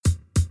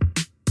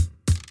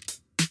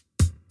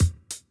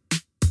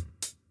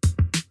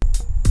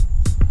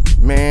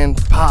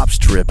Pop's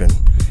tripping.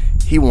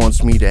 He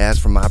wants me to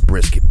ask for my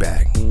brisket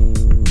back.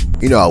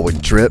 You know I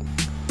wouldn't trip.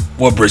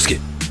 What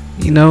brisket?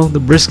 You know, the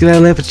brisket I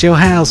left at your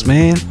house,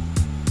 man.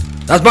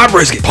 That's my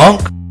brisket,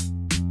 punk!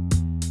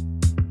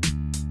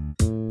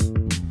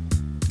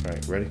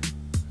 Alright, ready?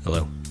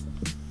 Hello.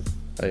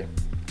 Hey.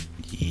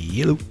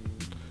 Yellow.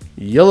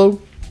 Yellow.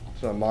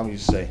 That's what my mom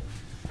used to say.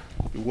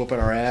 You're whooping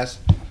our ass.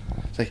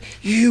 It's like,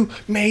 you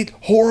made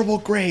horrible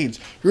grades.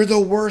 You're the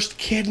worst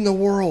kid in the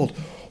world.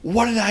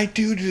 What did I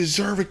do to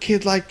deserve a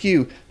kid like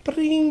you?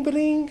 Ba-ding,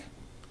 ba-ding.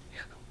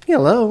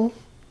 Yellow.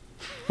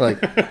 Like,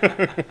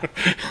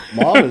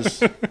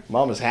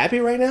 mom is happy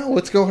right now?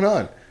 What's going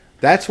on?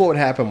 That's what would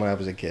happen when I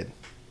was a kid.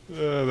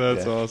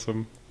 That's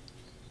awesome.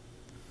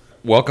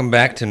 Welcome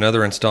back to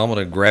another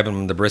installment of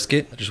Grabbing the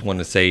Brisket. I just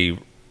wanted to say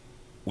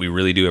we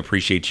really do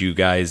appreciate you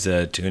guys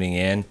tuning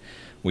in.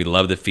 We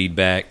love the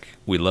feedback.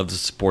 We love the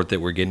support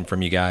that we're getting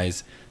from you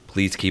guys.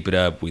 Please keep it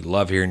up. We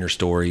love hearing your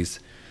stories.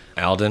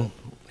 Alden,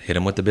 hit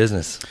them with the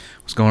business.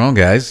 What's going on,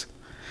 guys?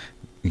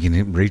 You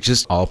can reach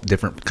us all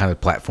different kind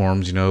of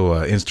platforms, you know,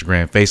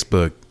 Instagram,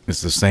 Facebook.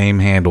 It's the same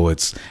handle.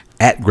 It's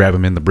at Grab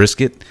 'em in the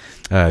Brisket.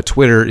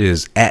 Twitter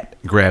is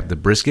at Grab the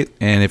Brisket.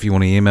 And if you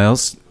want to email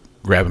us,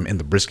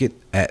 grabeminthebrisket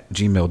at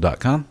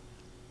gmail.com.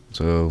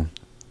 So,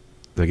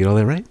 did I get all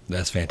that right?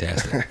 That's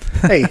fantastic.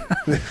 Hey,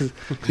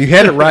 you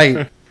had it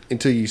right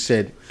until you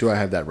said, do I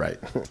have that right?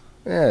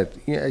 Yeah,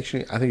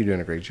 actually, I think you're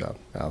doing a great job,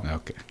 Al.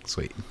 Okay,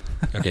 sweet.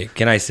 Okay,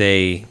 can I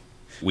say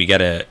we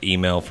got an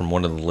email from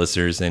one of the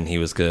listeners, and he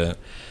was a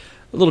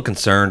little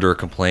concerned or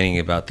complaining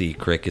about the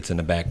crickets in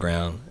the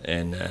background.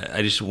 And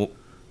I just want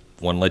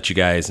to let you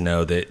guys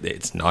know that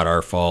it's not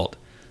our fault.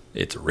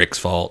 It's Rick's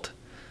fault.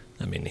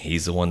 I mean,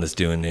 he's the one that's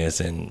doing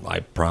this, and I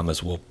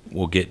promise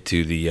we'll get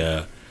to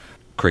the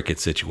cricket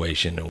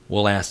situation. And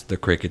we'll ask the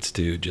crickets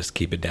to just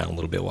keep it down a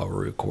little bit while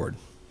we record.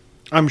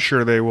 I'm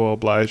sure they will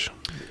oblige.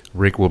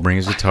 Rick will bring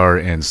his guitar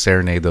and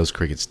serenade those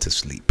crickets to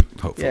sleep,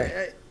 hopefully.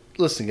 Yeah,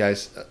 listen,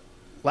 guys.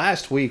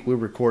 Last week we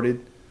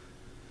recorded.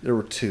 There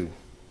were two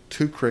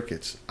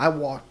crickets. I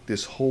walked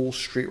this whole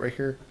street right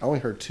here. I only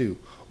heard two.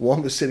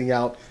 One was sitting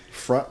out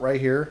front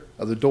right here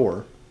of the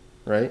door,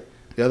 right?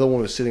 The other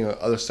one was sitting on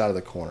the other side of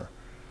the corner.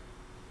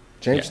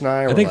 James and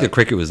I think the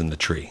cricket was in the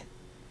tree.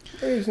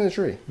 He was in the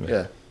tree.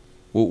 Yeah.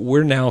 Well,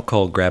 we're now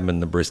called Grabbing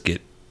the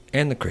Brisket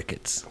and the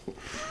Crickets.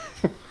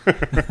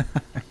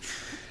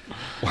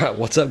 Wow,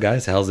 what's up,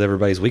 guys? How's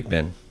everybody's week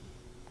been?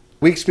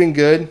 Week's been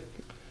good.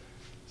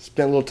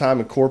 Spent a little time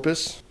in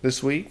Corpus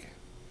this week.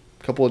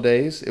 A couple of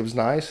days. It was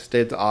nice.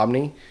 Stayed at the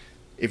Omni.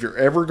 If you're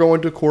ever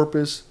going to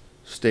Corpus,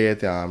 stay at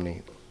the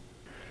Omni.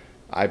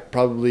 I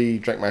probably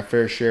drank my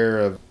fair share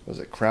of,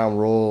 Crown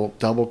Royal,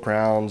 Double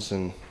Crowns,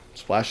 and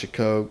splash of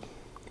Coke.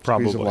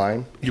 Probably. Squeeze of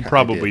lime. You Yeah,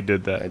 probably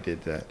did that. I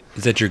did that.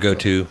 Is that your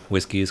go-to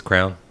whiskey is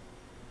Crown?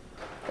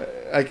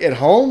 Like at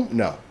home,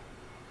 no.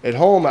 At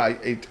home, I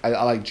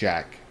like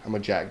Jack. I'm a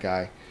Jack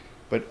guy.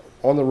 But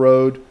on the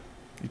road,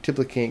 you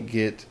typically can't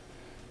get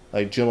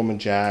like Gentleman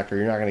Jack, or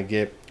you're not going to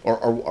get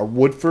or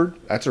Woodford.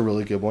 That's a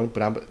really good one.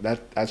 But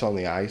that's on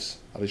the ice.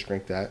 I'll just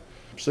drink that.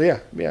 So yeah,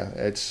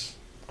 it's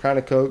Crown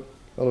of Coke,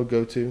 a little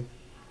go-to.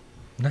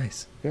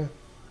 Nice. Yeah.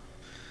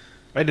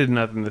 I did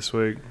nothing this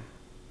week.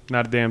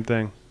 Not a damn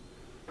thing.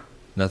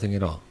 Nothing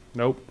at all.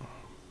 Nope.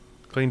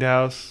 Cleaned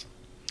house.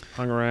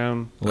 Hung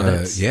around.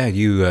 Well,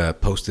 you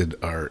posted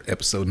our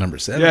episode number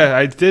 7. Yeah,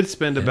 I did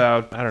spend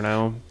about, I don't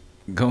know,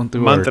 Going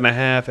through a month our and a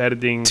half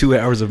editing. 2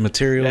 hours of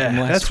material from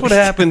Yeah, last that's week. what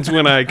happens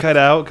when I cut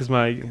out because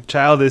my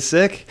child is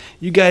sick.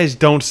 You guys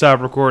don't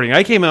stop recording.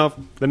 I came out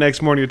the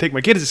next morning to take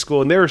my kids to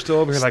school, and they were still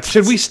over here like,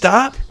 should we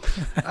stop?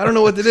 I don't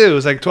know what to do. It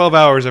was like 12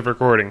 hours of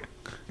recording.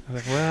 I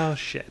was like, well,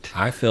 shit.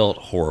 I felt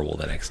horrible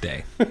the next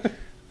day.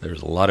 There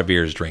was a lot of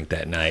beers drank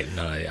that night, and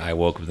I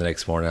woke up the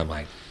next morning. I'm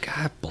like,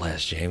 God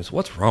bless, James.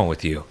 What's wrong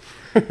with you?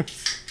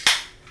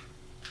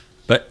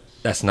 But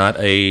that's not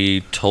a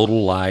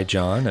total lie,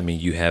 John. I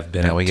mean, you have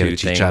been Now up we got to a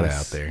things chichada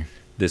out there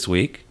this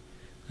week.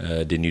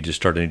 Didn't you just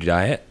start a new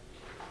diet?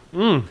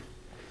 I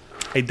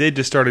did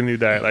just start a new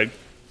diet like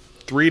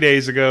 3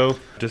 days ago.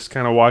 Just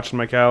kind of watching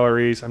my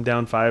calories. I'm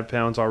down 5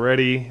 pounds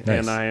already, Nice.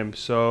 and I am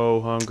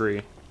so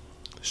hungry.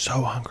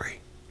 So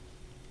hungry.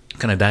 What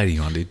kind of diet are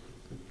you on, dude?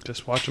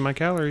 Just watching my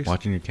calories.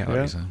 Watching your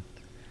calories, huh?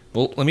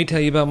 Well, let me tell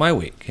you about my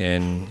week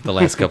and the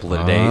last couple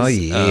of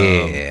days.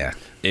 Oh, yeah.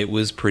 It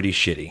was pretty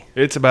shitty.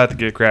 It's about to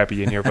get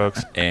crappy in here,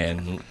 folks.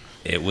 And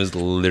it was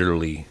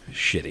literally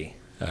shitty.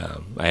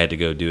 I had to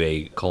go do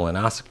a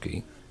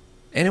colonoscopy,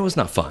 and it was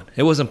not fun.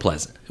 It wasn't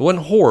pleasant. It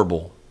wasn't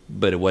horrible,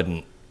 but it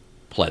wasn't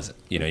pleasant.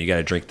 You know, you got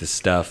to drink this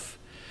stuff.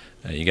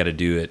 You got to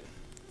do it.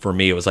 For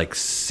me, it was like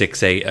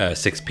 6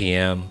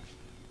 p.m.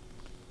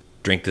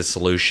 Drink this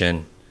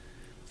solution,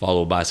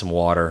 followed by some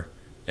water,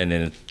 and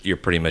then you're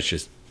pretty much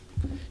just,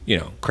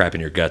 crapping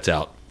your guts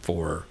out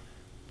for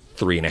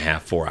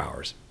 3.5, 4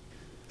 hours.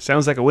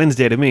 Sounds like a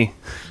Wednesday to me.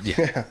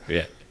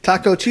 Yeah.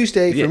 Taco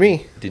Tuesday for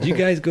me. Did you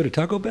guys go to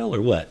Taco Bell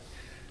or what?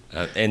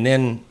 And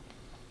then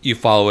you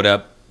follow it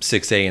up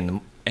 6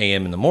 a.m.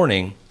 in the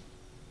morning,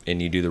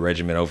 and you do the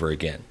regimen over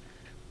again.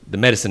 The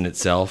medicine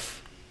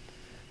itself,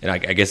 And I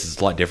guess it's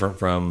a lot different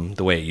from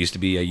the way it used to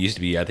be.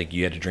 I think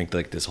you had to drink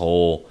like this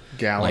whole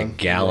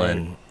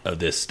gallon of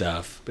this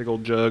stuff. Big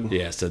old jug.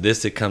 Yeah, so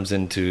it comes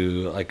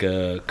into like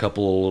a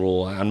couple of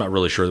little, I'm not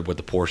really sure what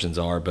the portions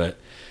are, but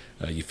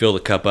you fill the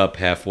cup up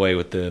halfway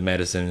with the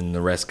medicine and the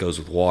rest goes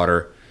with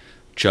water.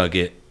 Chug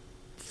it,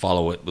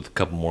 follow it with a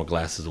couple more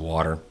glasses of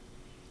water.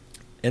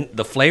 And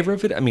the flavor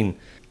of it, I mean,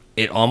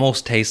 it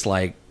almost tastes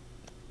like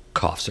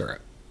cough syrup.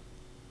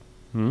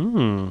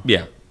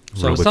 Yeah.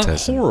 So it's not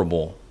Robitussin.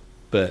 horrible,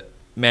 but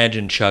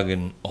imagine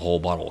chugging a whole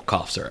bottle of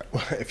cough syrup.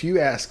 If you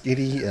ask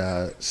any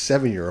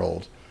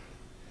 7-year-old,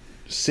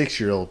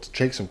 6-year-old to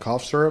take some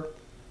cough syrup,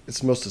 it's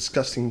the most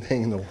disgusting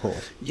thing in the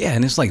world. Yeah,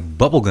 and it's like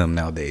bubblegum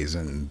nowadays.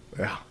 And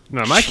Yeah.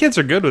 No, my kids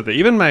are good with it.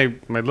 Even my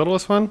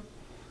littlest one,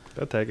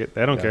 they'll take it.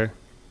 They don't care.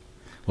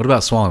 what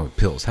about swallowing with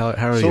pills? How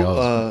are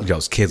So,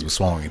 y'all's kids with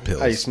swallowing pills?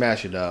 How you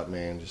smash it up,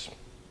 man. Just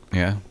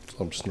Yeah,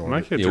 some snort. My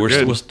it. kids Yeah, are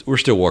good. we're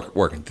still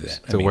working through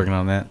that. still working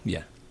on that.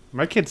 Yeah.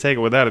 My kids take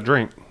it without a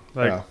drink.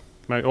 Like Yeah.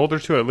 my older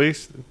two, at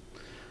least,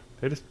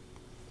 they just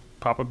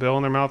pop a pill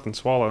in their mouth and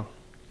swallow.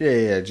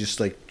 Yeah. Just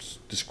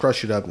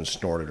crush it up and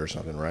snort it or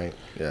something, right?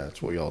 Yeah,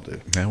 that's what y'all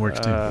do. That works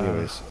too.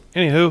 Anyways,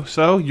 Anywho,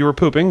 so you were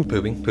pooping.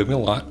 Pooping a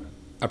lot.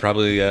 I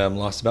probably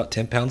lost about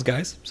 10 pounds,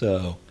 guys.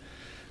 So,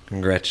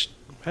 congrats.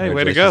 Hey,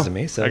 way to go! congratulations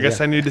me. So, I guess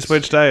yeah. I need to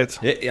switch diets.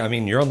 I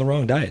mean, you're on the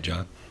wrong diet,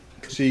 John.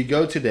 so you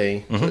go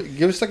today. So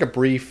give us like a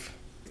brief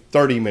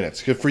 30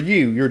 minutes. Because for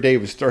you, your day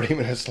was 30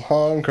 minutes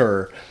long,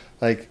 or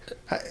like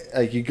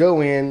you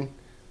go in,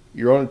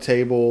 you're on a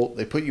table,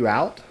 they put you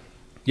out,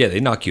 Yeah, they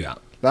knock you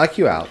out. knock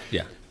you out.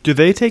 Yeah. Do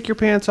they take your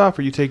pants off,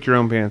 or you take your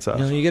own pants off?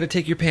 You know, you got to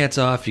take your pants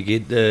off. You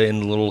get in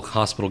the little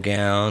hospital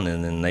gown,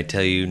 and then they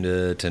tell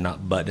you to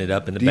not button it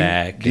up in the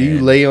back. Do you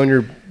and- lay on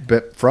your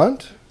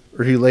front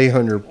or do you lay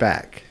on your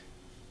back?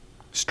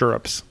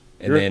 Stirrups.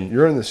 And then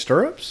You're in the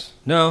stirrups?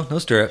 no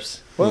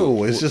stirrups.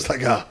 Whoa, it's just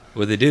like a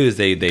What they do is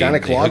they hook you up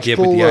with the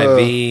Gynecological,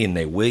 IV and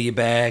they wheel you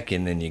back,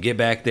 and then you get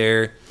back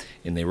there,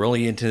 and they roll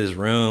you into this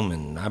room,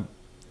 and I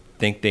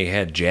think they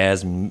had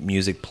jazz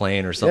music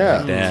playing or something Yeah,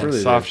 like that. it's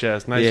really- Soft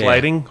jazz. Nice Yeah.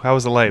 lighting. How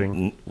was the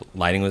lighting?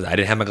 Lighting was, I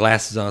didn't have my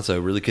glasses on, so I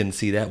really couldn't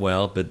see that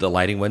well, but the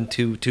lighting wasn't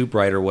too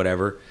bright or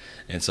whatever.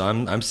 And so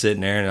I'm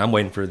sitting there and I'm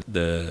waiting for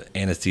the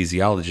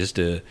anesthesiologist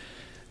to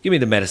give me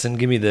the medicine,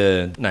 give me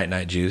the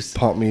night juice.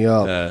 pump me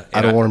up. I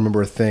and don't want to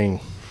remember a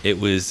thing.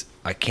 It was,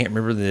 I can't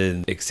remember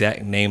the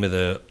exact name of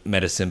the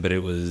medicine, but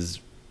it was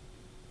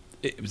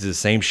the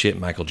same shit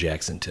Michael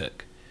Jackson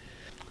took.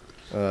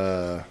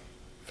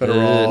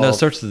 Federal. No, it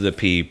starts with the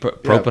P.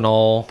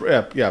 Propanol.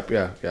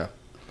 Yeah.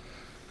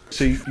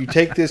 So you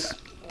take this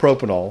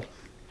propanol,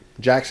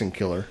 Jackson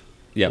killer.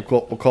 Yeah.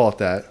 We'll call it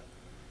that.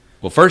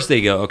 Well, first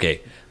they go,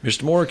 okay,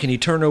 Mr. Moore, can you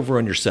turn over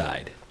on your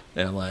side?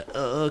 And I'm like,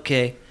 oh,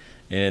 okay.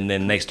 And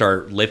then they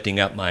start lifting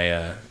up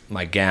my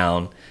my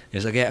gown.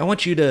 It's like, I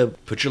want you to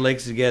put your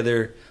legs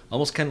together,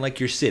 almost kind of like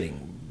you're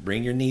sitting.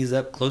 Bring your knees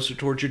up closer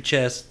towards your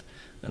chest.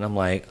 And I'm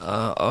like,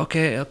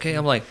 okay.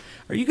 I'm like,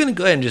 are you going to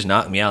go ahead and just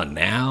knock me out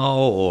now?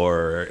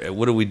 Or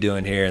what are we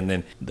doing here? And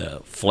then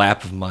the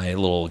flap of my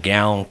little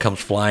gown comes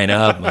flying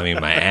up. I mean,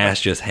 my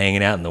ass just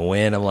hanging out in the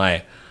wind. I'm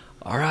like,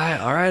 all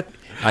right.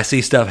 I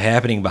see stuff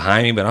happening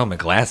behind me, but I don't have my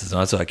glasses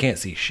on, so I can't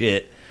see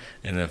shit.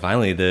 And then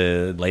finally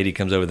the lady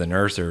comes over, the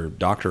nurse or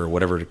doctor or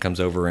whatever comes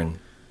over and,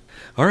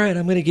 all right,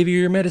 I'm going to give you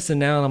your medicine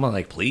now. And I'm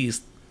like,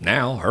 please,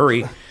 now,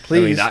 hurry.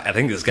 Please. I mean, I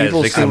think this guy's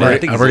People fixing seem to- like- I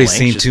think I've he's already a little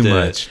seen anxious too to-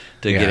 much.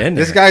 to Yeah. get in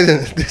there.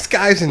 This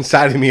guy's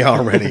inside of me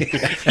already.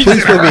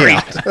 Please put me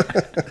out.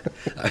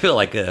 I feel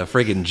like a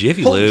freaking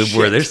Jiffy Holy Lube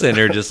where shit. they're sitting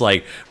there just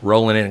like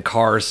rolling in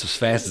cars as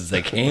fast as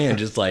they can,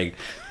 just like.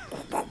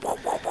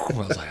 I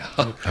was like,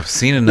 oh. I've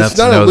seen enough It's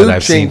to not a know that lube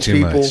I've seen change, too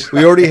people. much.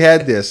 We already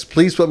had this.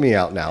 Please put me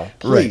out now.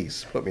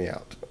 Please put me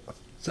out.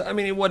 So, I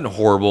mean, it wasn't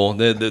horrible.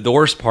 The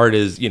worst part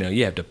is, you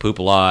have to poop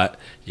a lot.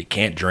 You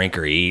can't drink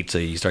or eat, so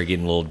you start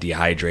getting a little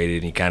dehydrated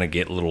and you kind of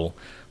get a little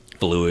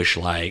fluish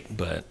like.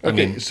 But I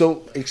Okay, mean,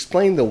 so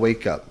explain the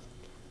wake up.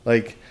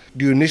 Like,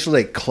 do you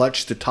initially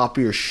clutch the top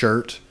of your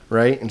shirt,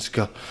 right, and just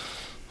go,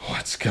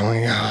 "What's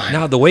going on?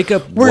 no, the wake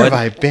up. Where have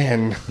I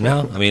been?"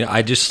 No, I mean,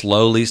 I just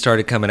slowly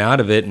started coming out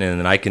of it, and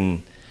then I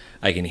can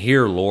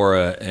hear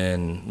Laura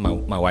and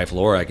my wife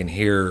Laura. I can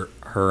hear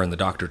her and the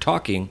doctor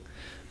talking,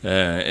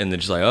 and they're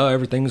just like, "Oh,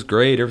 everything's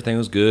great, everything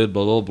was good,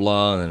 blah blah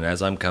blah." And then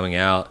as I'm coming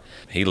out,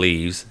 he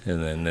leaves,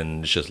 and then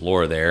it's just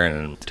Laura there,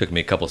 and it took me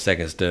a couple of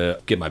seconds to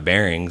get my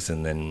bearings,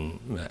 and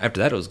then after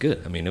that, it was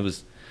good. I mean, it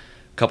was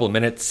a couple of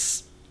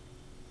minutes.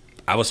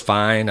 I was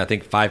fine. I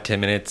think 5-10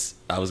 minutes.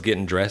 I was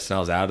getting dressed and I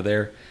was out of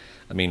there.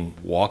 I mean,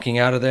 walking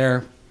out of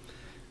there.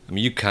 I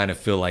mean, you kind of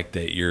feel like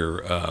that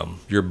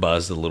you're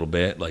buzzed a little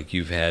bit, like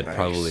you've had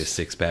probably a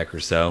 6-pack or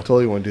so.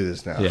 Totally want to do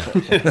this now.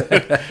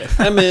 Yeah.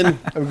 I'm in.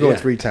 I'm going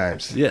Yeah. 3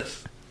 times.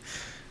 Yes.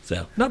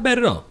 So not bad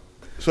at all.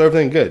 So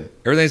everything good.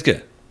 Everything's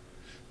good.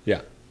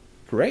 Yeah.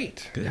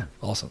 Great. Yeah.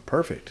 Awesome.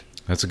 Perfect.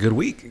 That's a good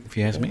week, if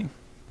you ask me.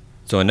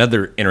 So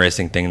another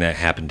interesting thing that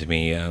happened to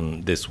me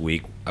this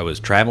week, I was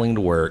traveling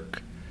to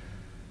work,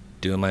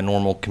 doing my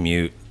normal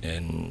commute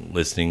and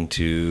listening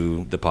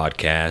to the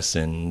podcast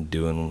and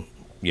doing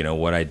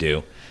what I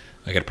do.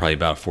 I got probably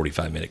about a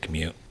 45-minute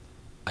commute.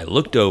 I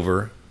looked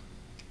over,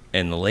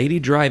 and the lady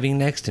driving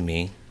next to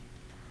me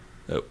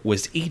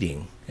was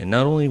eating. And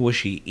not only was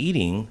she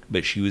eating,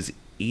 but she was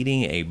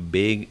eating a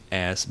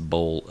big-ass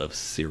bowl of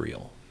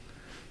cereal.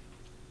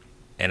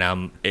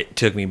 And it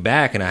took me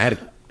back, and I had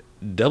to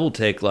double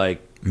take,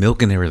 like...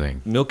 Milk and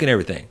everything. Milk and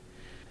everything.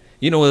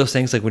 You know one of those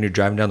things, like when you're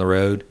driving down the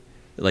road,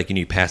 like, and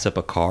you pass up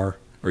a car,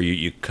 or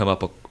you come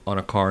up on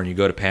a car and you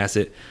go to pass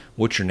it,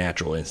 what's your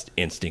natural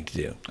instinct to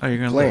do? Oh, you're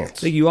gonna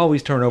Glance. Like, you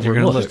always turn over You're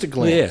and gonna look. look. Just a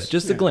glance. Yeah,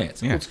 just a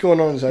glance. Yeah. What's going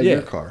on inside Yeah.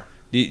 your car?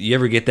 Do you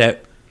ever get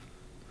that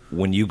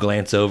when you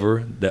glance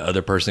over, the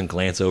other person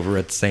glance over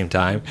at the same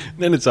time?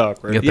 Then it's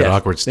awkward. Get that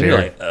awkward Then you're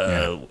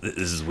stare. like,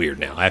 this is weird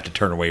now. I have to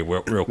turn away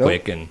real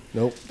quick. And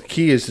Nope. The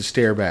key is to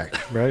stare back.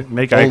 Right?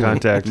 Make eye Only.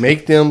 contact.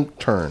 Make them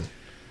turn.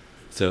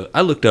 so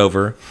I looked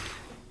over.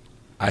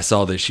 I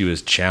saw that she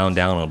was chowing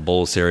down on a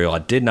bowl of cereal. I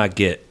did not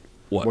get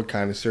what What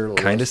kind of cereal?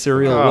 it kind of was?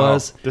 cereal it Oh,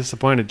 was.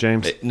 disappointed,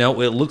 James.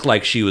 No, it looked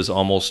like she was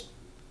almost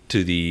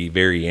to the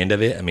very end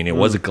of it. I mean, it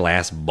was a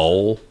glass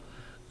bowl,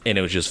 and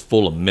it was just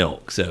full of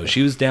milk. So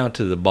she was down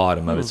to the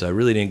bottom of it. So I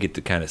really didn't get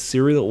the kind of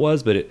cereal it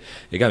was, but it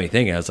got me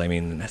thinking. I was like, I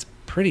mean, that's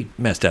pretty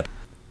messed up.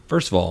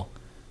 First of all,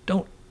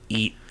 don't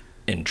eat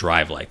and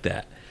drive like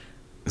that.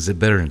 Is it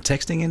better than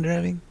texting and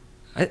driving?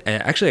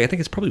 Actually, I think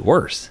it's probably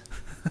worse.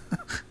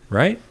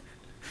 Right?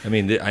 I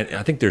mean,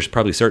 I think there's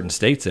probably certain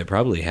states that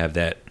probably have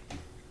that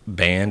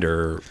banned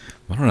or...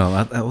 I don't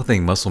know. I would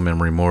think muscle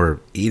memory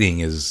more eating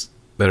is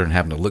better than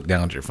having to look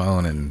down at your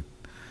phone and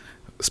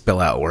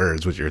spell out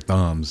words with your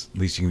thumbs. At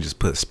least you can just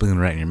put a spoon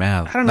right in your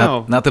mouth. I don't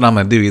know. Not that I'm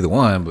going to do either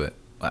one, but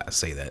I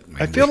say that.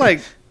 I feel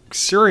like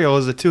cereal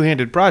is a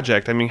two-handed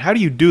project. I mean, how do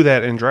you do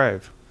that and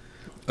drive?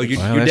 Oh, you're,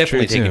 Well, you're that's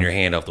definitely true, taking too. your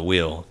hand off the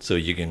wheel so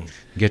you can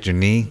Get your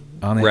knee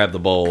on it. grab the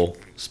bowl,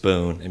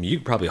 spoon. I mean, you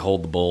could probably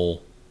hold the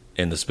bowl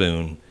and the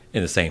spoon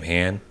in the same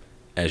hand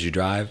as you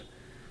drive.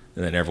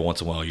 And then every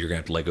once in a while, you're going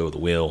to have to let go of the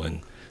wheel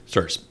and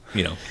start, It's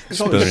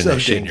spooning always so that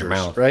shit in dangerous, your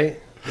mouth. right?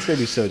 It's gonna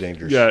be so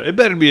dangerous. Yeah, it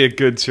better be a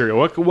good cereal.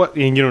 What?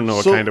 And you don't know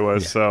what So- kind it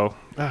was, so...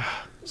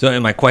 So,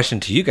 and my question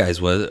to you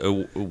guys was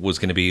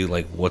going to be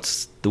like,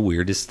 what's the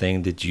weirdest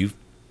thing that you've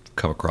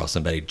come across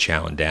somebody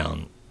chowing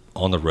down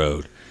on the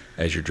road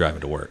as you're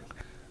driving to work?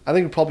 I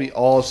think we've probably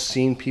all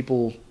seen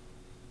people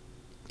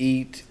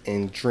eat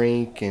and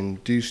drink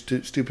and do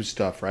stupid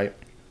stuff, right?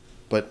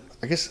 But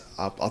I guess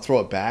I'll throw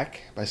it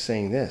back by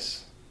saying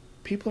this: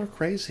 people are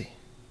crazy.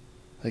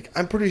 Like,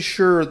 I'm pretty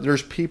sure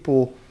there's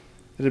people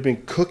that have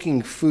been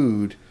cooking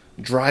food,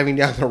 driving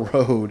down the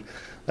road,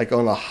 like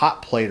on a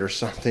hot plate or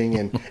something,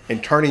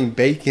 and turning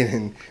bacon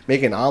and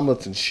making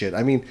omelets and shit.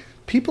 I mean,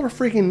 people are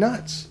freaking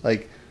nuts.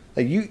 Like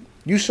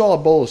you saw a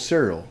bowl of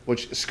cereal,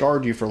 which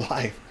scarred you for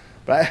life.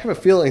 But I have a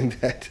feeling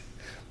that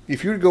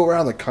if you were to go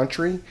around the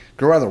country,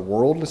 go around the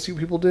world and see what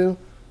people do,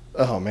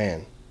 oh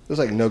man, there's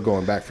like no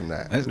going back from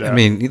that. I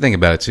mean, you think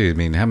about it too. I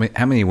mean,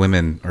 how many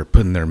women are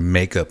putting their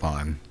makeup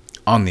on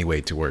the way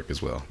to work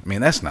as well? I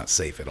mean, that's not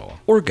safe at all.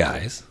 Or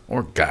guys.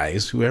 Or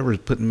guys, whoever's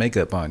putting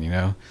makeup on,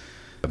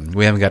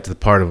 We haven't got to the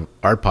part of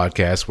our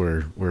podcast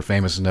where we're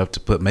famous enough to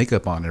put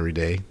makeup on every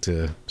day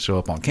to show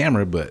up on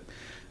camera, but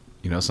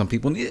some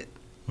people need it.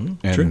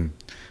 And true.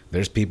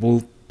 there's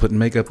people putting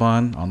makeup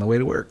on the way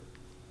to work.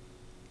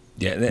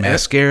 Yeah,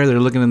 Mascara, they're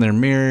looking in their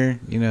mirror,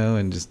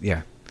 and just,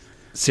 yeah.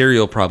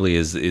 cereal probably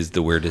is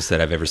the weirdest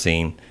that I've ever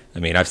seen. I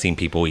mean, I've seen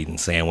people eating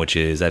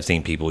sandwiches. I've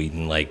seen people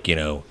eating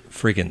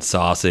freaking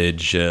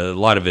sausage. A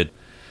lot of it,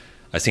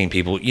 I've seen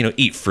people,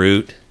 eat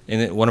fruit.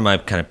 And one of my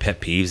kind of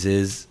pet peeves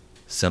is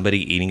somebody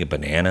eating a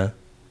banana,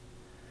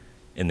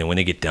 and then when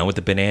they get done with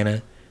the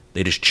banana,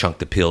 they just chunk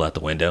the peel out the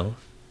window.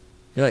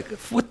 You're like,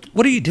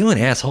 what are you doing,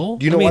 asshole?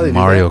 Do you know why they do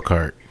Mario that?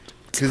 Kart.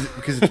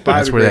 Because it's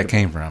That's where that biodegradable.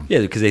 came from. Yeah,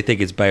 because they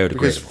think it's biodegradable.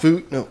 Because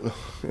food, no,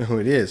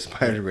 it is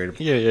biodegradable.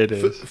 Yeah, it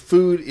is.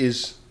 Food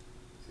is,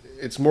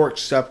 it's more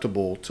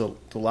acceptable to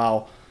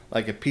allow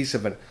like a piece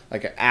of an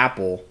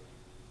apple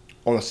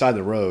on the side of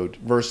the road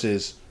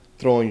versus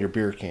throwing your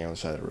beer can on the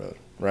side of the road,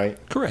 right?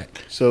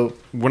 Correct. So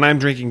When I'm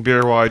drinking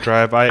beer while I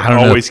drive, I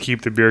don't know. always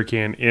keep the beer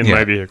can in Yeah.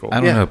 my vehicle. I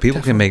don't Yeah, know.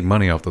 People can make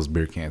money off those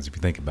beer cans if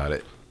you think about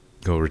it.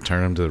 Go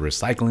return them to the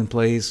recycling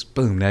place.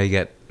 Boom. Now you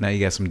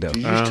got some dough.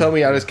 did you just tell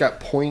me I just got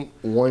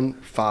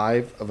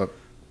 0.15 of a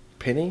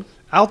penny?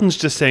 Alton's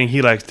just saying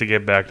he likes to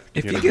get back.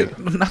 If you get,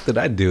 not that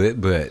I do it,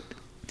 but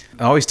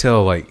I always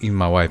tell even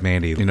my wife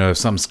Mandy, if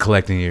something's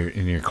collecting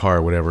in your car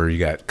or whatever, you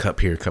got cup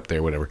here, cup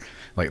there, whatever.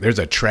 Like there's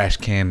a trash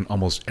can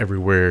almost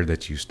everywhere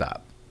that you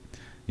stop.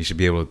 You should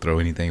be able to throw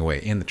anything away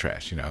in the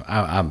trash.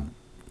 I'm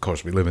of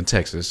course we live in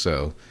Texas,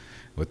 so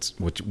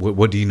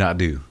what do you not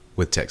do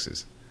with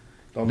Texas?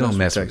 Don't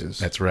mess with Texas.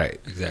 it. That's right.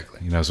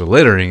 Exactly. So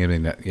littering, I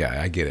mean, yeah,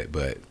 I get it,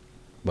 but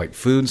like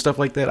food and stuff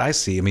like that, I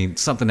see. I mean,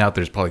 something out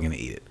there's probably going to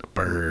eat it. A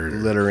bird,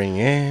 Littering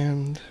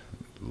and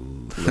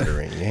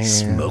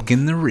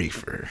smoking the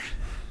reefer.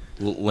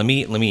 Let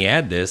me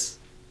add this.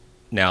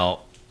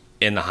 Now,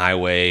 in the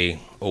highway,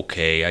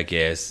 okay, I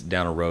guess,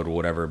 down a road or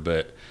whatever,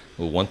 but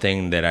one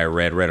thing that I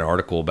read an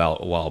article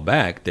about a while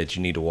back that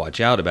you need to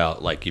watch out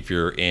about, like if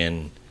you're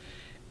in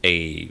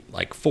a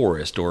like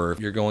forest, or if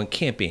you're going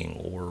camping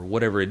or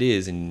whatever it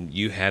is, and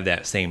you have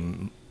that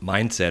same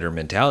mindset or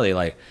mentality,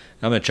 like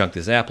I'm gonna chunk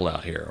this apple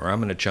out here, or I'm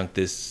gonna chunk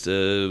this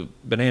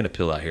banana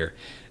peel out here.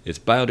 It's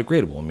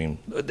biodegradable. I mean,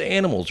 the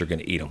animals are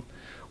gonna eat them.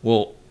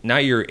 Well, now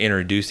you're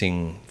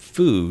introducing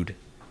food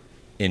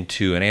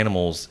into an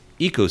animal's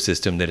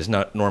ecosystem that is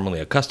not normally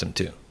accustomed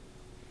to.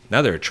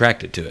 Now they're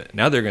attracted to it.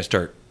 Now they're going to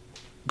start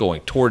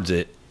going towards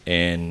it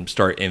and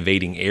start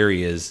invading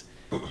areas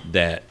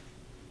that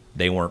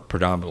they weren't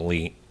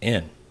predominantly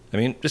in. I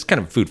mean, just kind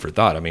of food for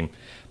thought. I mean,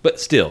 but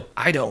still,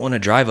 I don't want to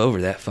drive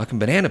over that fucking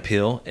banana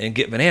peel and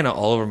get banana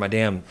all over my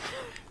damn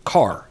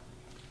car.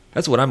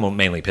 That's what I'm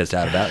mainly pissed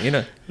out about, you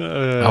know.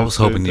 I was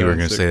hoping you were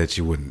going to say that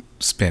you wouldn't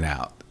spin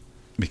out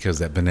because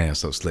that banana's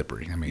so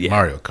slippery. I mean, Yeah.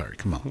 Mario Kart,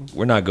 come on.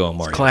 We're not going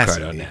Mario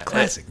Classic, Kart on dude. that.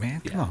 Classic,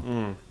 man. Come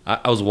on.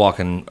 I was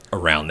walking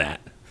around that.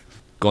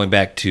 Going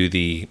back to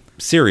the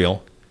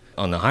cereal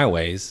on the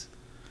highways,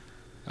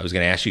 I was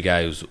going to ask you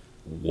guys,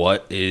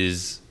 what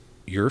is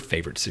your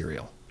favorite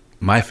cereal?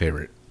 My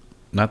favorite.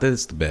 Not that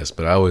it's the best,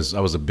 but I was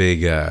a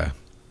big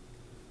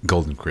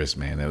Golden Crisp,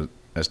 man.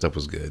 That stuff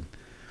was good.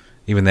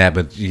 Even that,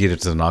 but you get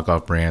it to the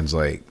knockoff brands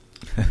like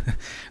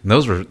and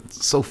those were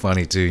so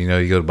funny too. You know,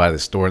 you go to buy the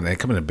store and they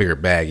come in a bigger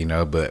bag, you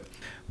know, but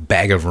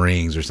bag of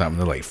rings or something.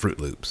 They're like Fruit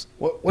Loops.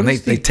 What And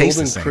is the taste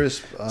the Golden same.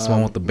 Crisp, It's the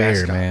one with the bear,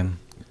 mascot? man.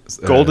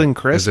 Golden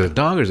Crisp? Is it a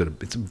dog or is it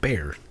it's a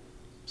bear?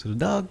 Is it a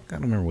dog? I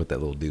don't remember what that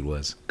little dude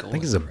was. I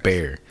think it's a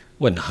bear.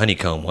 Wasn't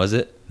honeycomb, was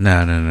it?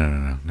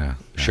 No.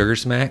 Sugar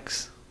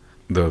Smacks?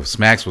 The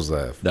Smacks was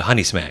a The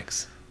Honey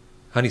Smacks.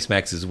 Honey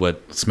Smacks is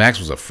what, Smacks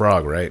was a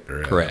frog, right?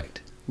 Or,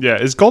 correct. Yeah,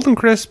 is Golden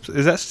Crisp,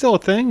 is that still a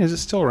thing? Is it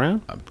still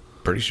around? I'm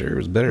pretty sure it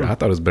was better. I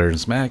thought it was better than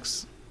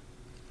Smacks.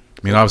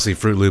 I mean, obviously,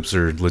 Fruit Loops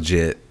are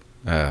legit.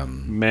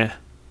 Meh.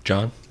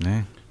 John?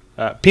 Yeah.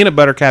 Peanut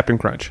butter Captain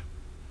Crunch.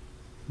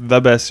 The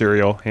best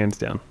cereal, hands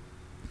down.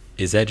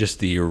 Is that just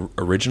the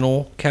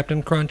original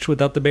Captain Crunch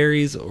without the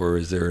berries, or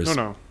is there a...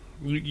 No.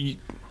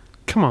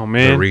 Come on, The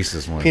man.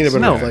 Reese's one. Peanut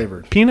butter No.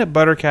 flavored. Peanut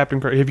butter Captain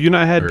Crunch. Have you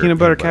not had Or peanut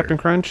butter peanut butter. Captain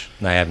Crunch?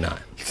 No, I have not.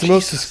 It's the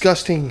most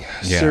disgusting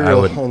Yeah,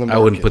 cereal I on the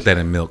market. wouldn't put that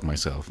in milk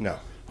myself. No.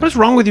 What's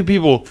wrong with you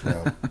people?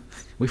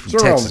 We from What's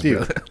wrong Texas, with you?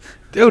 brother.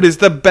 Dude, it's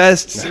the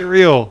best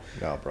cereal.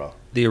 No, bro.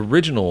 The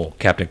original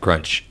Captain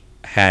Crunch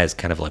has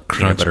kind of like peanut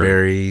Crunch butter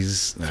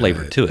berries,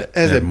 flavor to it. It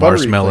has Yeah, a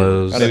buttery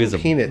marshmallows. flavor. Maybe Maybe it's a-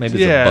 peanut. maybe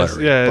it's Yeah,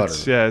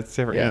 buttery. it's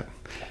different. Yeah. Yeah.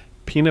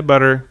 Peanut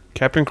butter,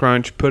 Captain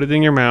Crunch, put it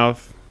in your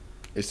mouth.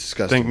 It's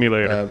disgusting. Thank me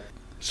later.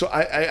 So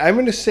I'm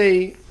going to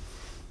say,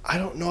 I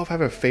don't know if I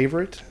have a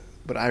favorite,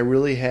 but I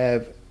really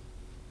have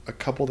a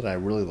couple that I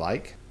really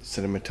like.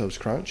 Cinnamon Toast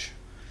Crunch,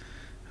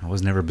 I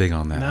was never big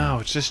on that. No,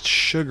 it's just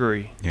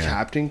sugary. Yeah.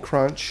 Captain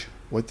Crunch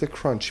with the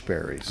Crunch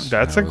Berries.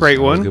 That's I a was- great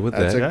I was one. good with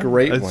That's that. a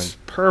great it's one.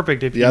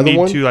 perfect if The you other need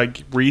one? to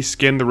like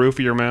reskin the roof of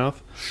your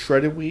mouth.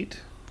 Shredded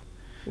wheat.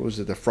 What was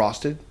it? The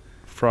frosted?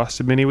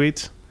 Frosted mini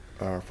wheats.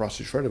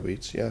 Frosted shredded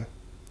wheats, yeah.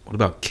 What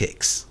about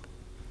Kicks?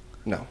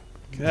 No.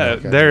 Yeah,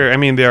 Okay.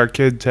 they are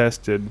kid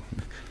tested.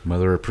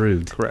 Mother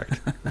approved. Correct.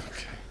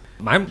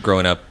 Mine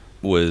growing up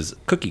was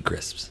Cookie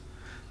Crisps.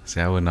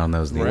 See, I wasn't on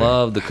those. neither.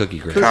 Love the Cookie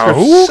Crisps. Those are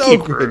Cookie so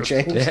good, Crisp.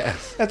 James.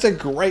 Yes. That's a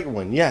great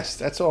one. Yes,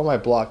 that's on my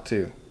block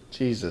too.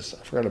 Jesus,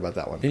 I forgot about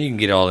that one. Then you can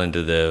get all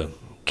into the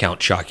Count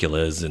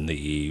Choculas and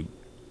the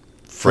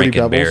Fruity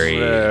Pebbles?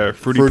 Frankenberry,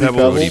 Fruity Fruity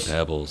Pebbles. Fruity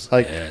Pebbles.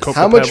 Like, yes. Cocoa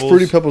how much Pebbles.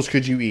 Fruity Pebbles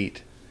could you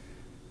eat?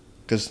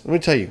 Because let me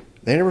tell you,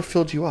 they never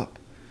filled you up.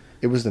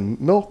 It was the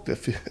milk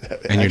that. that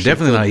And you're actually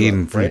definitely filled not you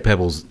eating up, Fruity right?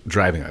 Pebbles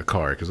driving a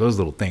car because those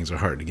little things are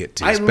hard to get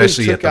to, I really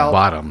especially at took the out-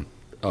 bottom.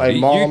 Oh, my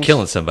you're mom's-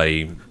 killing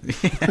somebody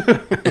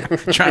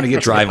Trying to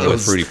get driving with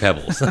those. Fruity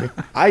Pebbles.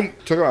 I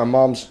took out my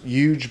mom's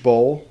huge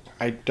bowl.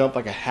 I dumped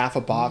like a half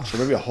a box or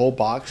maybe a whole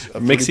box of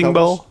Fruity Mixing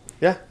Pebbles. bowl?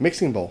 Yeah,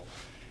 mixing bowl,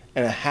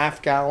 and a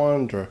half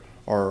gallon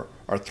or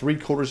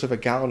 3/4 of a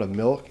gallon of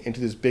milk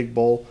into this big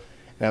bowl,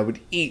 and I would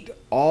eat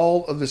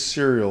all of the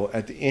cereal.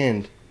 At the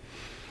end,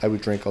 I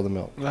would drink all the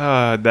milk.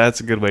 That's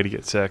a good way to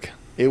get sick,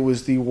 It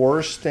was the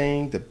worst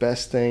thing, the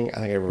best thing I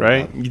think I ever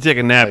right? done. You take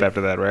a nap Like-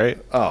 after that, right?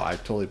 Oh, I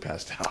totally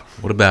passed out.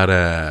 What about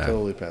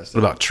Totally passed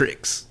What out. about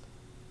Tricks?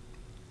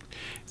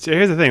 So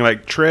here's the thing: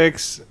 like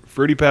Trix,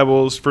 Fruity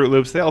Pebbles, Fruit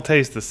Loops, they all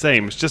taste the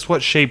same. It's just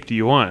what shape do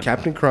you want?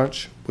 Captain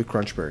Crunch with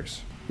Crunch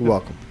Berries. You're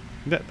welcome.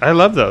 I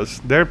love those.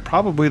 They're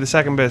probably the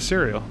second best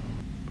cereal.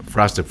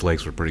 Frosted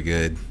Flakes were pretty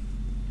good.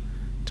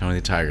 Tony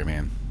the Tiger,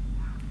 man.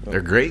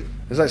 They're great.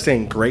 It's like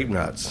saying grape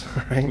nuts,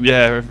 right?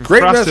 Yeah,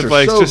 Grape nuts Frosted are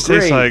Flakes so just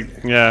tastes great.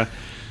 like yeah.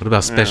 What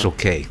about Special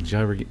K? Did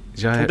y'all ever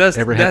That's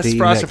ever have to eat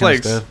Frosted that kind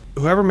of Flakes. stuff?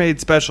 Whoever made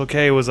Special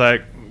K was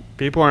like,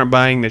 people aren't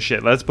buying this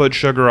shit. Let's put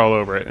sugar all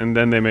over it, and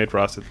then they made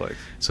Frosted Flakes.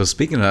 So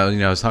speaking of,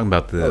 I was talking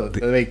about the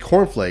They made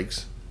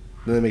cornflakes,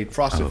 then they made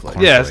Frosted Oh, Flakes.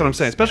 corn- Yeah, that's what I'm Flakes,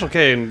 saying. Special yeah.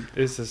 K and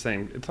it's the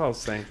same. It's all the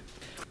same.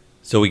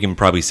 So we can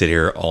probably sit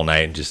here all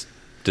night and just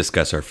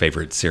discuss our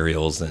favorite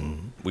cereals,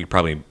 and we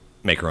probably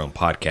make our own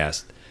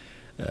podcast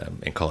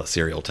and call it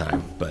Cereal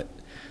Time. But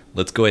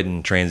let's go ahead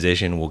and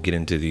transition. We'll get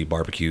into the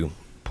barbecue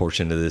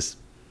portion of this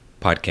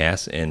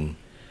podcast. And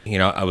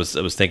I was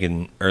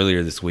thinking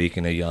earlier this week,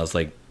 and I was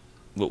like,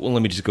 well,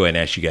 let me just go ahead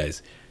and ask you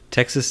guys.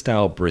 Texas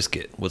style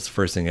brisket. What's the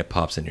first thing that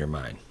pops into your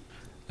mind?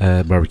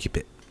 Barbecue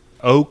pit.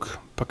 Oak,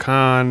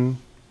 pecan.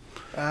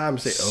 I'm gonna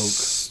say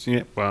oak.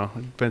 Yeah, well,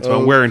 it depends Oak.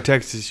 on where in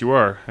Texas you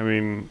are. I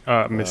mean,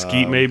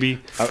 mesquite maybe,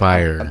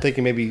 Fire. I'm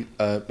thinking maybe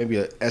a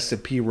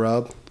S&P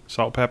rub.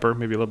 salt, pepper,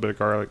 maybe a little bit of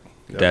garlic.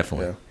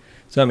 Definitely. Yeah.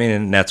 So I mean,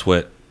 and that's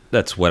what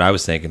I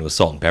was thinking with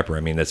salt and pepper. I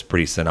mean, that's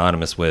pretty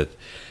synonymous with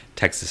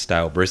Texas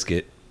style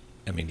brisket.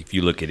 I mean, if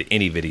you look at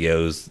any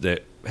videos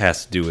that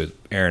has to do with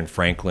Aaron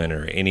Franklin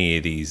or any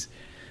of these,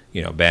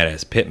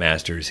 badass pit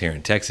masters here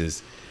in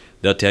Texas,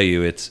 they'll tell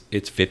you it's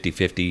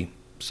 50-50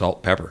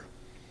 salt pepper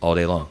all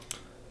day long.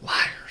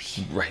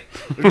 Liars. Right.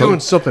 They're doing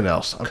something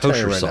else. I'm telling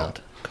you Kosher right salt.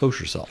 now.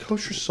 Kosher salt.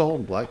 Kosher salt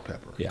and black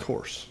pepper. Yeah. Of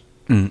course.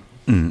 Wrong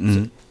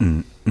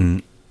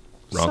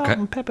Salt kind.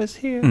 and pepper's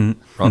here.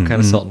 Wrong kind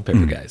of salt and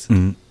pepper, guys.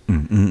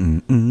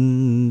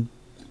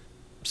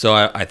 So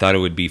I thought it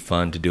would be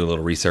fun to do a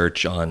little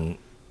research on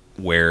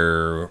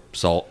where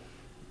salt,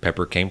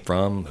 pepper came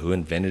from, who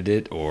invented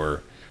it,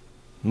 or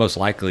most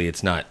likely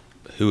it's not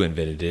who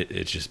invented it.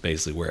 It's just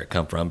basically where it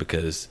come from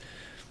because,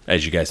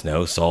 as you guys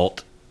know,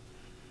 salt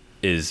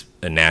is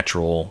a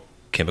natural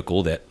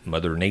chemical that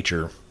Mother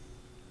Nature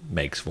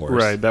makes for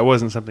us. Right, that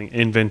wasn't something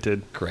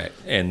invented. Correct.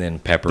 And then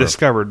pepper.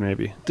 Discovered,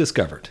 maybe.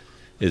 Discovered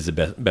is the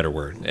better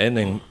word. And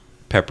then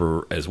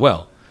pepper as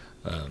well.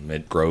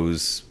 It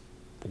grows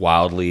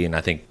wildly, and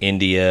I think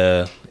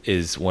India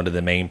is one of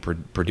the main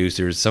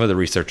producers. Some of the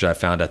research I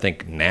found, I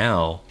think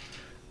now,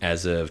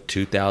 as of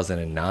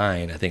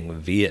 2009, I think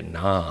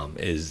Vietnam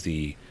is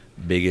the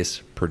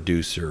biggest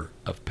producer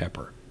of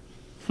pepper.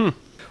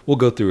 We'll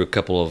go through a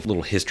couple of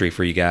little history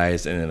for you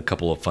guys and then a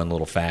couple of fun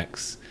little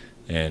facts.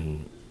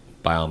 And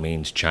by all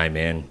means, chime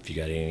in if you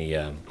got any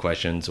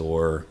questions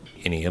or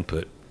any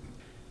input.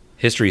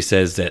 History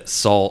says that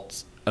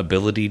salt's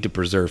ability to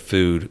preserve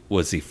food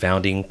was the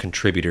founding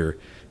contributor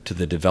to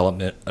the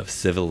development of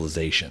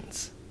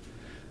civilizations.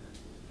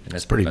 And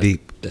that's pretty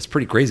deep. That's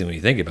pretty crazy when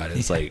you think about it.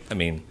 It's like, I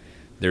mean,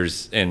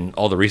 there's, in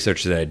all the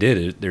research that I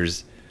did,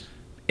 there's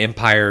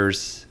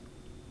empires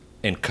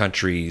and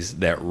countries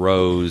that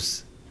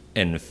rose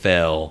and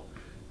fell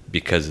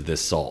because of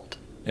this salt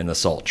and the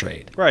salt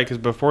trade. Right, because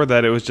before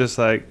that, it was just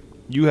like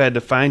you had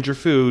to find your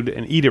food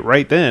and eat it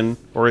right then,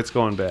 or it's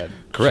going bad.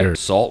 Correct. Sure.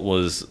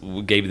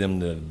 Salt gave them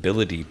the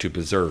ability to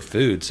preserve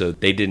food, so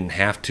they didn't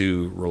have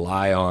to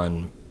rely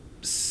on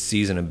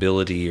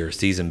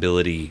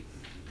seasonability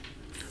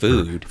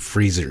food.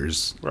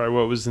 Freezers. Right,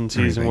 what was in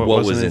season, Everything. what What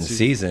wasn't was in season.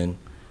 season.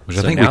 Which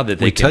So I think now that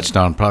we they can- touched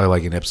on probably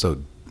like in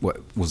episode,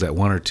 what was that,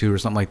 1 or 2 or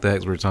something like that?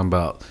 'Cause we were talking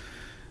about,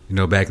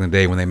 back in the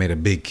day when they made a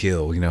big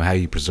kill, how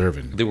you preserve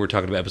it. Then we're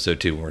talking about episode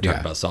 2 when we're talking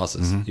Yeah. about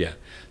sauces. Yeah.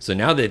 So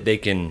now that they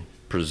can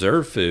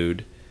preserve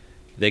food,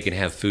 they can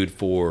have food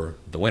for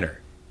the winter,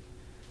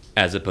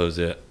 as opposed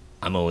to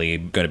I'm only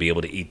going to be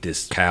able to eat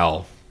this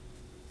cow,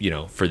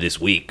 for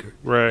this week,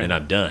 Right. and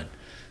I'm done.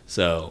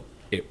 So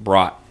it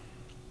brought,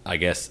 I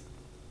guess,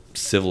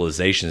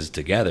 civilizations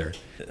together.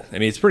 I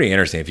mean, it's pretty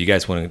interesting. If you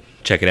guys want to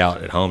check it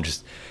out at home,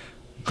 just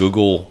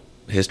Google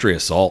history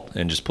of salt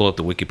and just pull up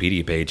the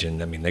Wikipedia page.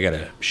 And I mean, they got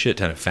a shit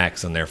ton of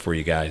facts on there for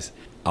you guys.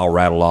 I'll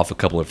rattle off a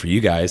couple of for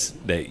you guys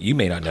that you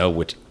may not know,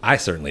 which I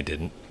certainly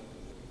didn't.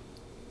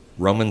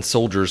 Roman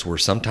soldiers were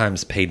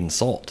sometimes paid in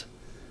salt,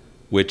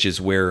 which is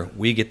where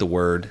we get the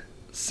word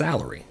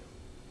salary.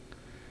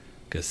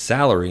 Because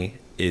salary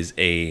is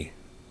a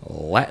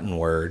Latin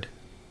word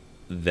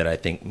that I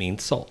think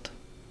means salt.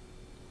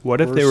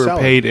 What if Or they were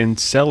salad. paid in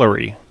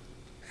celery?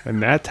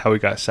 And that's how we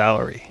got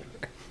salary.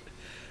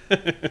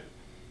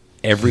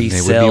 Every They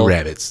would cell, be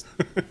rabbits.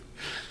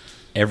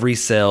 every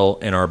cell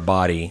in our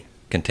body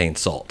contains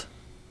salt.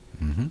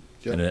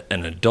 Yep.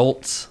 An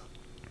adult's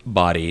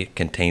body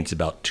contains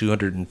about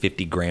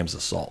 250 grams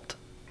of salt.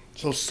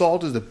 So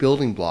salt is the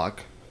building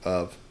block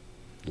of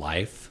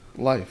Life,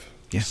 life.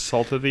 Yeah.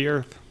 Salt of the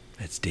earth.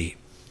 it's deep.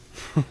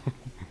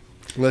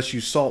 Unless you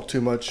salt too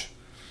much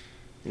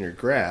in your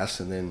grass,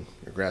 and then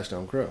your grass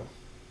don't grow.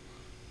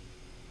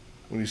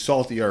 When you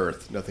salt the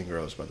earth, nothing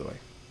grows, by the way.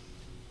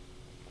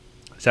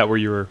 Is that where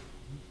you were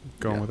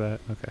going Yeah. with that?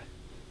 Okay.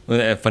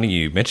 Well, funny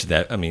you mentioned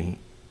that. I mean,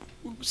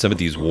 some of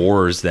these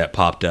wars that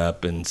popped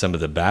up and some of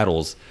the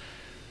battles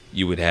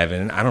you would have,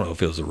 and I don't know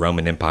if it was the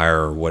Roman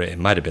Empire or what, it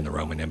might have been the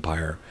Roman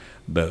Empire,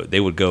 but they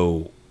would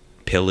go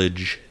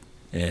pillage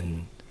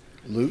and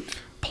Loot.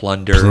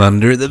 plunder.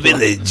 Plunder the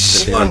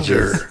village.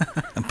 Plunder.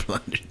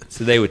 Plunder.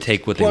 So they would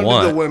take what they Plunder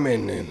want. the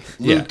women and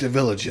loot Yeah. the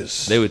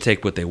villages. They would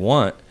take what they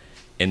want,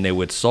 and they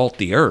would salt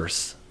the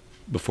earth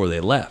before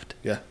they left,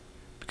 yeah.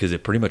 because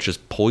it pretty much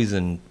just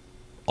poisoned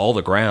all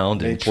the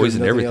ground and Made sure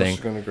poisoned nothing else everything.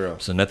 was gonna grow.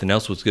 So nothing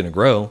else was going to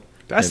grow.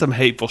 That's some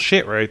hateful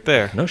shit right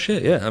there. No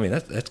shit. Yeah, I mean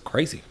that's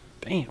crazy.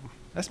 Damn.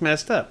 That's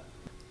messed up.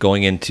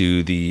 Going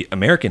into the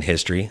American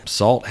history,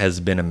 salt has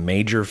been a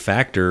major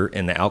factor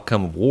in the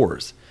outcome of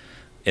wars.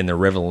 In the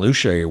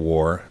Revolutionary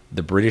War,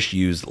 the British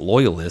used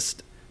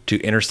loyalists to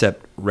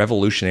intercept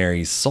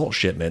revolutionaries' salt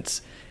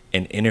shipments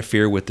and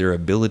interfere with their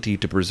ability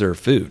to preserve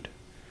food.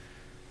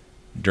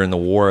 During the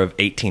War of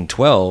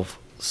 1812,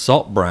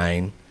 salt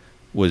brine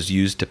was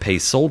used to pay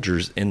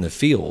soldiers in the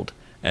field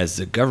as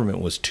the government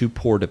was too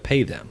poor to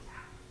pay them.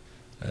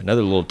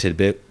 Another little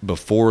tidbit,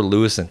 before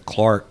Lewis and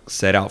Clark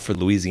set out for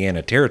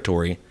Louisiana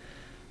Territory,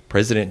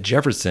 President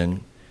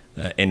Jefferson,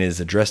 in his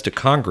address to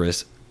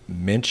Congress,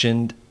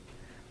 mentioned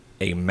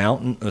a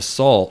mountain of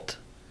salt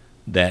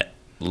that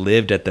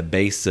lived at the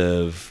base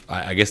of,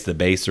 I guess the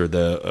base or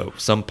the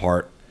some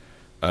part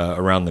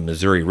around the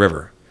Missouri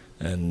River.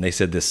 And they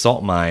said this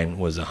salt mine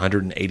was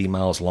 180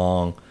 miles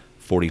long,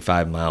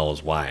 45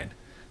 miles wide.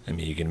 I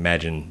mean, you can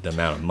imagine the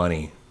amount of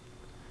money.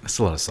 That's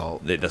a lot of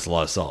salt. That's a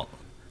lot of salt.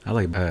 I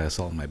like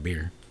salt in my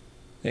beer.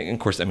 And of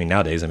course, I mean,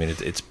 nowadays, I mean,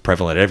 it's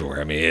prevalent everywhere.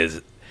 I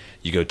mean,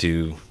 you go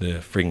to the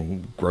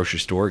freaking grocery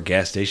store,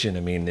 gas station,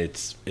 I mean,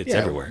 it's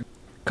everywhere.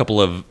 A couple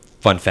of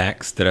fun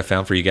facts that I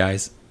found for you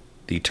guys.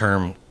 The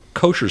term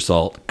kosher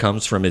salt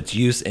comes from its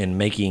use in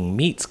making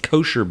meats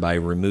kosher by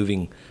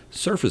removing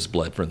surface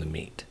blood from the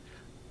meat,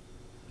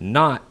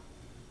 not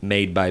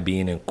made by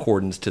being in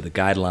accordance to the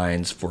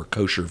guidelines for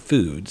kosher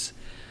foods,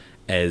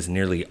 as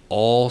nearly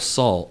all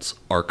salts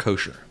are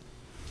kosher.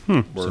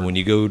 So when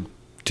you go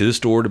to the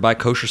store to buy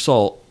kosher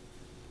salt,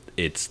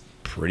 it's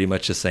pretty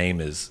much the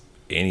same as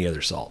any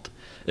other salt,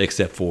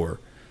 except for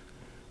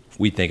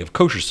we think of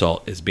kosher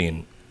salt as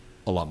being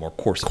a lot more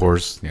coarse.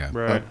 Coarse, yeah.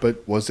 Right.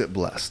 But was it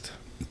blessed?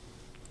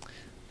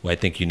 Well, I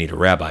think you need a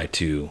rabbi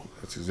to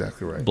That's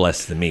exactly right.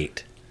 bless the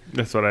meat.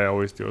 That's what I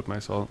always do with my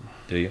salt.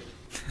 Do you?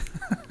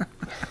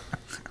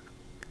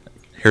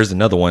 Here's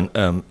another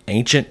one.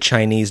 Ancient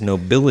Chinese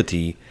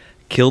nobility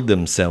killed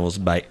themselves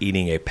by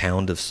eating a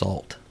pound of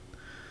salt.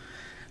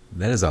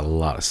 That is a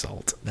lot of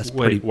salt. That's Wait,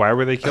 pretty. why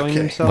were they killing Okay.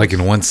 themselves? Like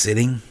in one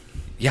sitting?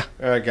 Yeah,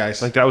 All right,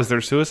 guys. Like that was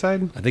their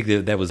suicide? I think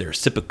that was their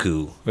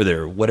seppuku or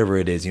their whatever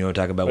it is. You know what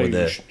I'm talking about with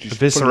the Just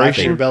put a knife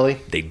in evisceration? your belly.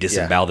 they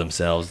disembowel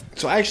themselves.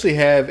 So I actually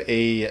have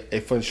a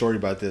fun story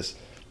about this.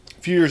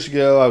 A few years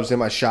ago, I was in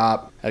my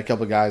shop. Had a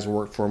couple of guys who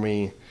worked for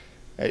me.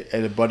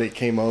 And a buddy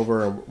came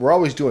over, and we're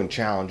always doing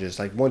challenges.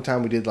 Like one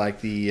time we did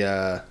like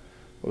the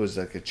what was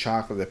it, like a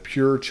chocolate, the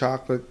pure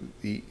chocolate,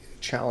 the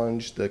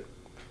challenge, the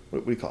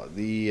what do you call it,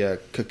 the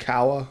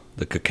cacao.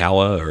 The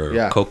cacao or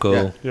Yeah,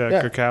 cocoa.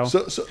 Yeah, cacao.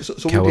 So we did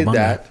Cowabunga.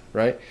 that,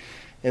 right?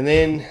 And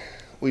then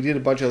we did a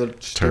bunch of other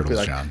stupid Turtles,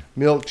 like John.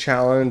 milk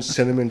challenge,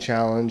 cinnamon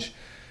challenge.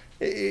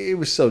 It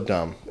was so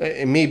dumb.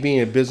 And me being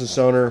a business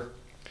owner,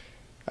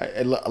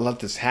 I let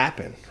this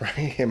happen,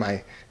 right? In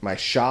my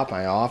shop,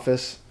 my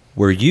office.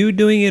 Were you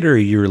doing it or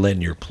you were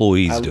letting your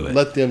employees I do it?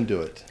 let them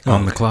do it.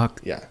 On the clock?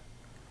 Yeah.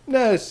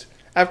 No, it's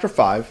after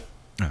 5.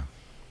 Oh.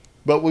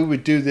 But we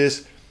would do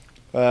this.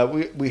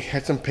 We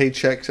had some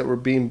paychecks that were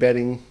being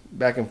betting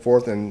back and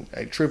forth, and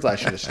truthfully, I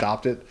should have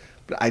stopped it,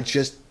 but I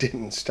just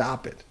didn't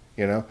stop it,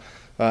 you know.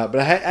 But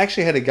I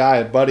actually had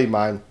a buddy of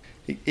mine.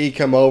 He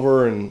come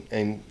over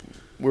and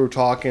we were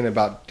talking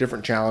about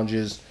different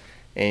challenges,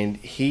 and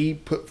he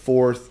put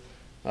forth.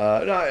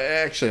 No,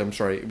 actually, I'm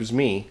sorry. It was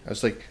me. I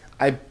was like,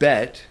 I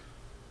bet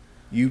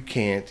you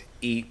can't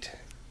eat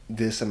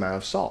this amount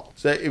of salt.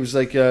 So it was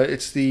like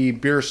it's the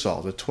beer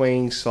salt, the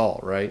twang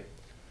salt, right?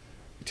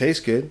 It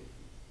tastes good.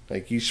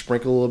 Like you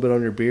sprinkle a little bit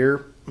on your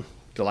beer,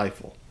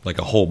 delightful. Like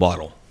a whole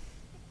bottle,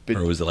 But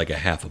or was it like a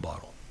half a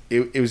bottle?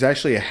 it was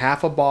actually a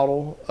half a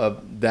bottle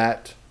of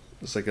that.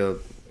 It's like a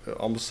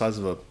almost the size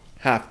of a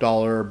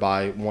 $50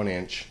 by 1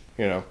 inch,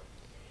 you know.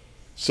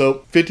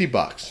 So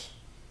 $50.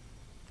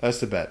 That's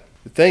the bet.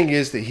 The thing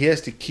is that he has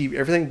to keep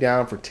everything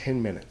down for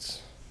 10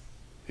 minutes.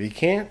 If he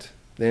can't,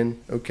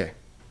 then okay,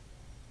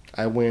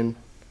 I win.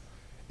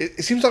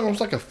 It seems like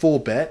almost like a full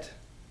bet,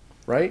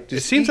 right?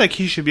 It seems like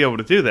he should be able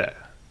to do that.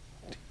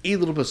 eat a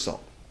little bit of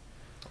salt.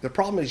 The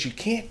problem is you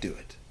can't do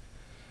it.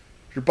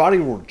 Your body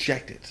will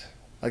reject it.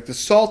 Like the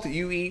salt that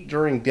you eat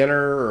during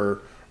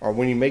dinner or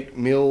when you make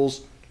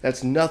meals,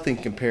 that's nothing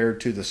compared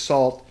to the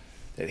salt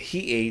that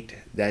he ate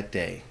that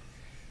day.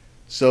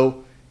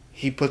 So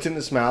he puts it in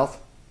his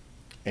mouth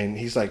and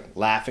he's like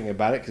laughing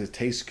about it because it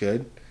tastes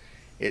good.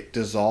 It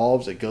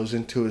dissolves. It goes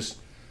into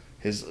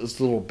his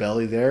little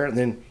belly there. And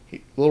then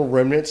little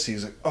remnants.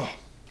 He's like, oh,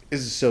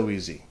 this is so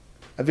easy.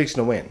 I'm fixing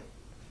to win.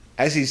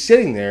 As he's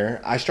sitting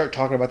there, I start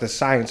talking about the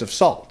science of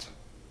salt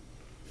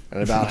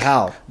and about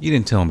how You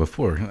didn't tell him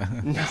before.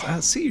 I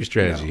see your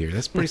strategy here.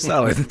 That's pretty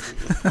solid.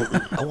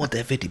 I want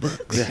that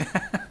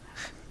 $50.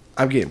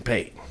 I'm getting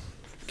paid.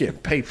 Getting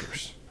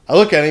papers. I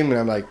look at him and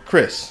I'm like,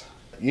 Chris,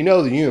 you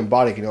know the human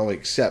body can only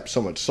accept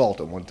so much salt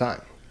at one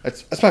time.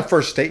 That's my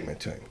first statement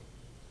to him.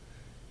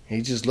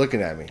 He's just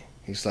looking at me.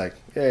 He's like,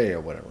 yeah,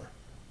 whatever.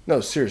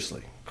 No,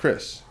 seriously,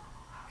 Chris,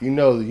 you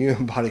know the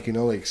human body can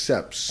only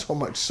accept so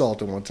much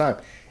salt at one time.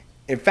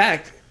 In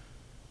fact,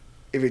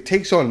 if it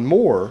takes on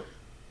more,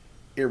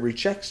 it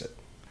rejects it.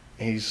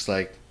 And he's just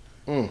like,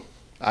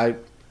 I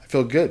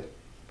feel good.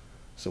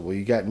 So, well,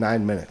 you got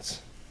 9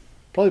 minutes.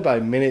 Probably by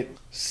minute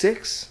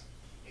 6,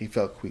 he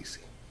felt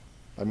queasy.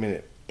 By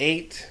minute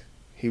 8,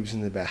 he was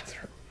in the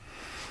bathroom.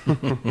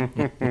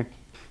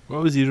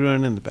 What was he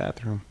doing in the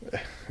bathroom?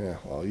 Yeah,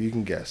 well, you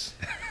can guess.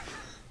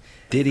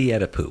 Did he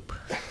had a poop?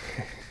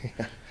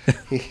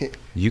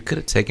 You could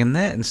have taken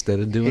that instead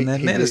of doing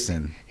that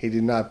medicine. He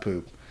did not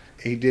poop.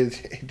 He did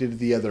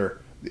the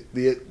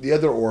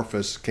other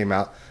orifice came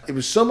out. It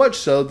was so much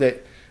so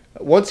that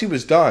once he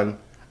was done,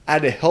 I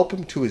had to help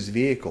him to his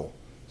vehicle.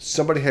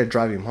 Somebody had to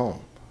drive him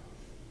home.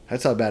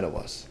 That's how bad it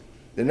was.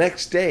 The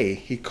next day,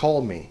 he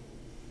called me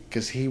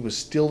because he was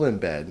still in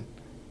bed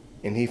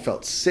and he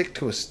felt sick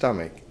to his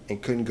stomach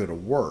and couldn't go to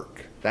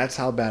work. That's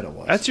how bad it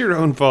was. That's your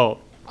own fault.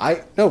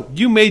 No,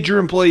 You made your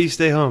employees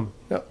stay home.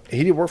 he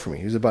didn't work for me.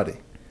 He was a buddy.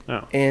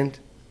 Oh. And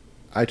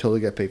I totally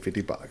got paid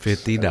 $50.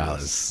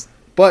 $50.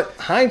 But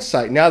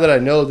hindsight, now that I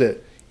know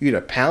that you eat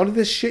a pound of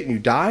this shit and you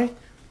die, it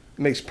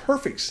makes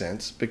perfect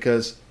sense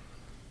because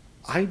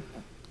I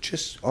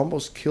just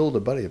almost killed a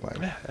buddy of mine.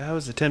 Yeah, that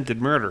was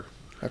attempted murder.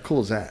 How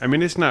cool is that? I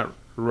mean, it's not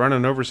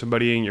running over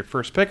somebody in your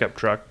first pickup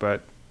truck,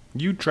 but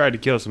you tried to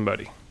kill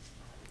somebody.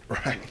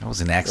 Right. That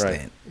was an Right.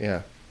 accident.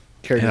 Yeah.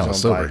 Carried Yeah, I his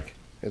was own sober. bike.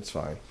 It's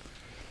fine.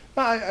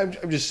 I'm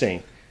just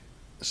saying,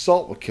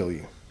 salt will kill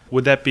you.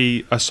 Would that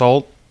be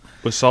assault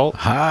with salt?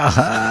 Ha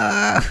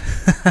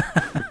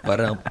ha.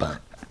 Ba-dum-bum.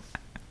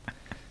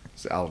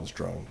 It's Alvin's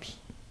drums.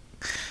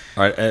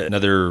 All right,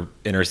 another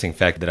interesting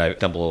fact that I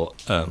stumbled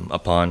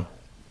upon.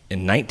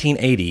 In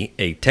 1980,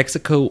 a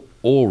Texaco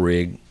oil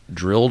rig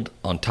drilled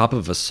on top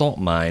of a salt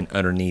mine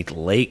underneath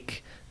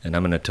Lake, and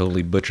I'm going to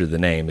totally butcher the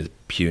name, is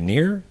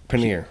Pioneer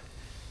Paneer.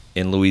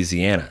 in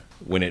Louisiana.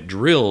 When it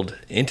drilled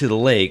into the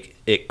lake,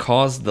 it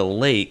caused the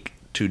lake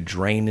to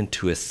drain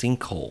into a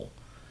sinkhole.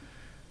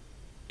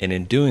 And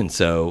in doing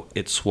so,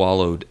 it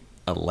swallowed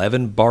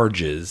 11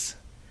 barges,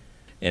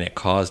 and it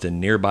caused a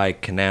nearby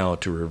canal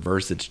to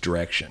reverse its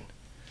direction.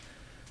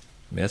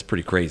 I mean, that's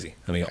pretty crazy.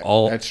 I mean,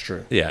 That's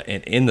true. Yeah,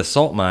 and in the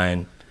salt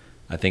mine,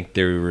 I think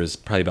there was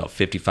probably about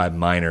 55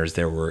 miners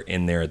that were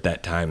in there at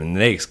that time, and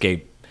they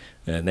escaped,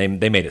 and they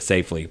made it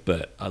safely.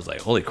 But I was like,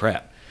 holy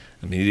crap!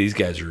 I mean, these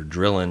guys are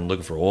drilling,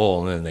 looking for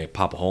oil, and then they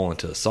pop a hole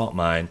into a salt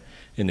mine,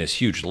 and this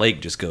huge lake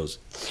just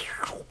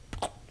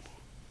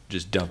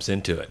dumps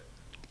into it.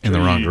 In the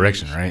wrong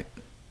direction, right?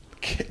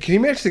 Can you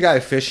imagine the guy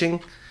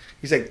fishing?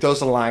 He's like, throws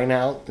a line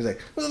out. He's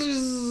like,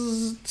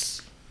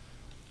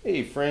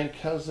 hey, Frank,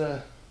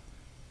 how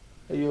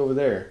you over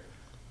there?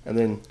 And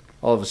then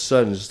all of a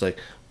sudden, it's just like,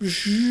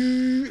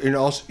 and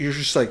also you're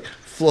just like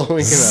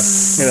flowing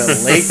in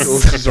a lake,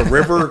 which is a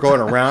river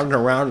going around and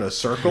around in a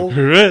circle,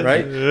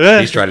 right?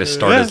 He's trying to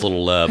start his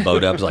little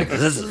boat up, like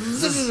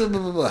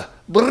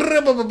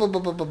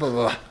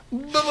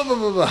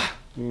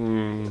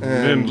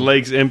And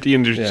lake's empty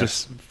and there's Yeah.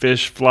 just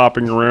fish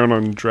flopping around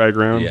on dry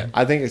ground. Yeah.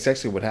 I think it's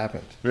actually what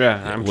happened.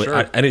 Yeah, I'm Well, sure.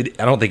 I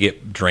don't think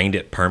it drained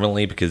it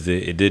permanently because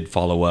it did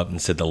follow up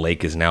and said the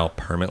lake is now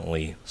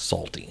permanently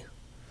salty.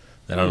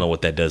 I don't know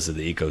what that does to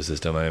the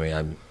ecosystem. I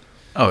mean,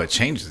 Oh, it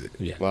changes it.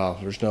 Well,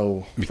 there's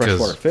no Because,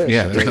 freshwater fish.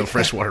 yeah, there's no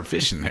freshwater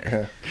fish in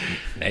there.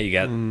 now you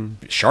got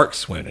sharks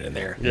swimming in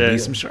there. Yeah.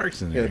 Need some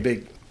sharks in You there. got a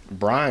big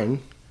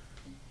brine.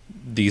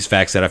 These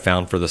facts that I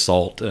found for the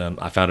salt,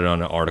 I found it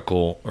on an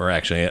article, or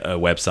actually a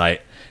website,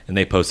 and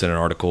they posted an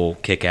article,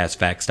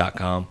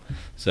 kickassfacts.com.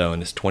 So,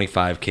 and it's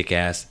 25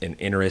 kick-ass and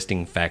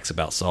interesting facts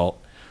about salt.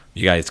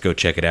 You guys go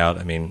check it out.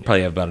 I mean,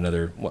 probably have about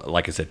another,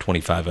 like I said,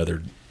 25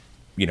 other,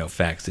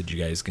 facts that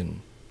you guys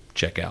can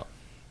check out.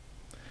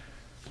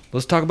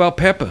 Let's talk about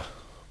pepper.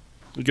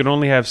 You can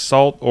only have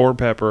salt or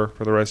pepper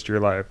for the rest of your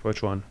life.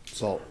 Which one?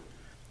 Salt.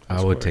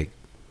 I would take,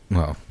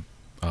 well,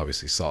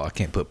 obviously salt. I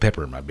can't put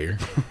pepper in my beer.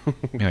 I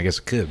mean, I guess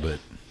I could, but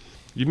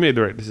You made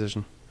the right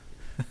decision.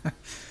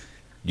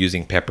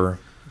 Using pepper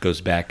goes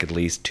back at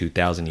least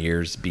 2,000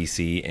 years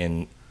BC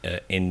in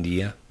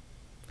India.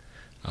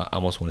 I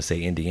almost want to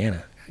say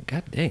Indiana.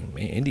 God dang,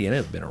 man,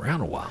 Indiana's been around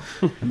a while.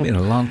 it's been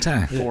a long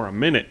time. For a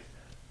minute.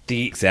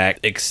 The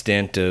exact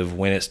extent of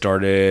when it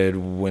started,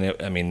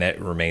 that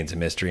remains a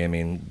mystery. I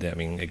mean,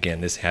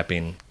 again, this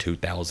happened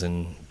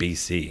 2000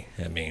 BC.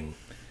 I mean,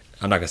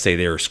 I'm not gonna say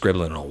they were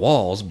scribbling on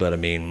walls, but I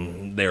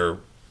mean, they're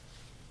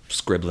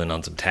scribbling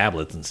on some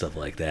tablets and stuff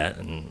like that.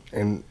 And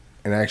And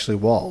actually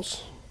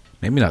walls.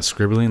 Maybe not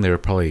scribbling. They were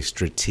probably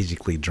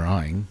strategically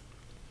drawing.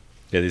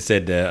 yeah, they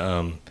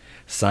said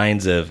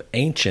signs of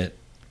ancient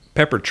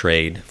pepper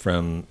trade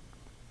from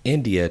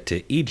India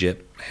to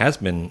Egypt has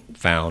been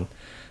found,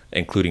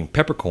 including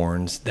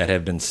peppercorns that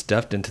have been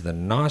stuffed into the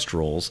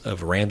nostrils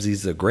of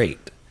Ramses the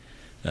Great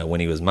when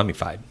he was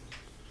mummified.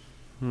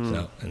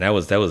 So, and that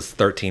was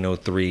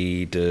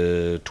 1303 to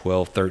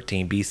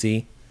 1213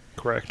 BC.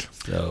 Correct.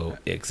 So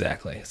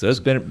exactly. So it's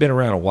been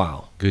around a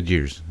while. Good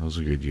years. Those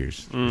were good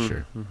years, for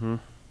sure.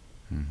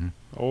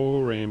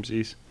 Oh,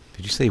 Ramses.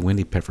 Did you say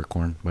Wendy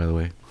Peppercorn, by the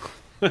way?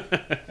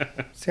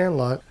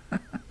 Sandlot.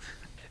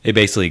 It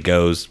basically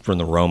goes from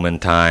the Roman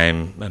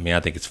time. I mean,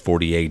 I think it's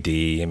 40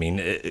 AD. I mean,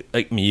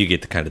 you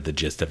get the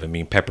gist of it. I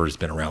mean, pepper's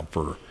been around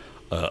for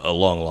a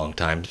long, long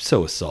time.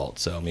 So is salt.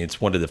 So, I mean, it's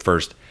one of the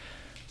first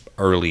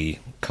early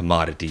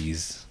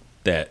commodities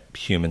that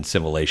human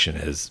civilization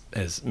has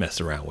messed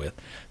around with.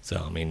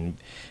 So, I mean,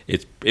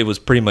 it was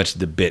pretty much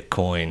the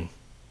Bitcoin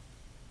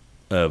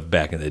of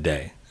back in the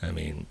day. I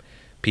mean,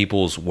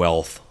 people's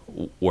wealth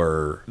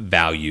were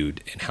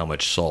valued in how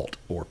much salt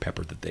or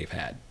pepper that they've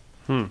had.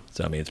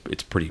 So I mean,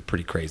 it's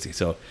pretty crazy.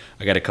 So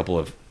I got a couple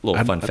of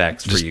little fun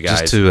facts for you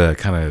guys. Just to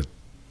kind of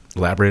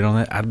elaborate on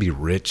that, I'd be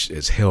rich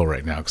as hell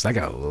right now because I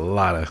got a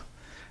lot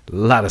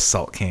of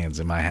salt cans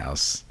in my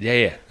house.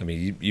 Yeah. I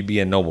mean, you'd be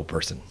a noble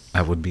person.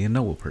 I would be a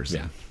noble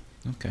person.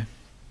 Yeah. Okay.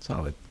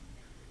 Solid.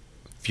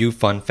 Few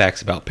fun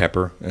facts about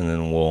pepper, and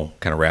then we'll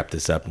kind of wrap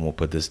this up and we'll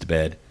put this to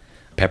bed.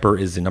 Pepper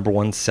is the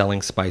 #1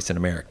 selling spice in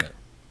America.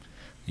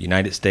 The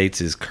United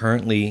States is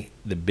currently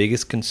the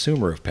biggest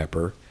consumer of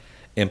pepper,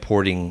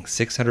 importing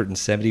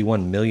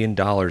 $671 million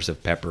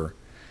of pepper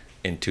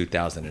in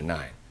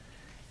 2009.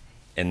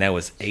 And that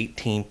was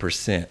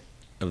 18%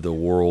 of the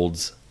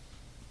world's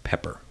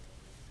pepper.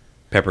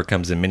 Pepper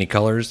comes in many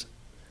colors: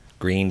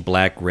 green,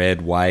 black,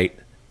 red, white,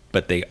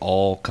 but they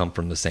all come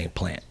from the same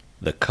plant.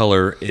 The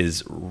color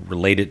is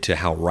related to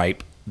how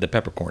ripe the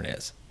peppercorn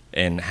is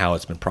and how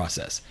it's been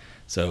processed.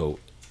 So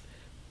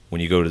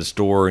when you go to the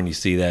store and you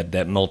see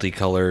that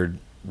multicolored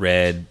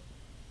red,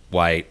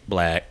 white,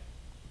 black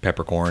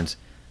peppercorns,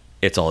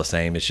 it's all the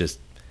same. It's just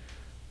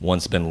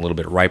one's been a little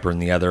bit riper than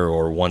the other,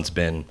 or one's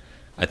been,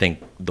 I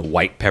think, the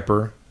white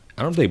pepper.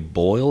 I don't know if they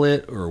boil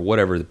it or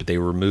whatever, but they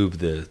remove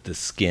the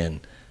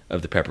skin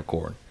of the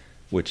peppercorn,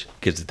 which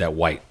gives it that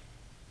white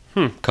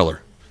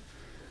color.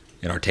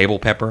 And our table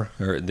pepper,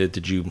 or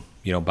did you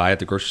buy at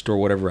the grocery store or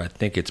whatever, I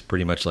think it's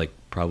pretty much like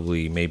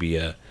probably maybe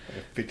a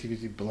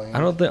 50-50 blend. I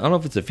don't know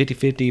if it's a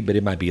 50-50, but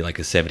it might be like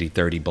a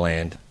 70-30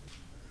 blend.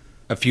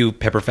 A few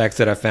pepper facts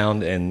that I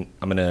found, and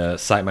I'm going to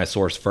cite my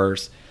source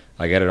first.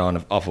 I got it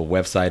off a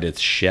website. It's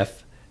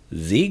Chef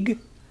Zieg,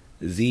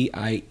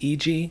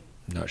 Z-I-E-G.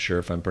 I'm not sure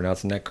if I'm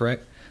pronouncing that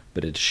correct,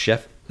 but it's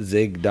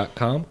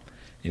chefzieg.com.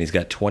 And he's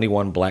got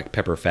 21 black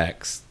pepper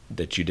facts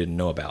that you didn't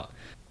know about.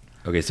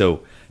 Okay,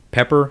 so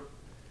pepper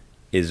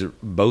is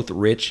both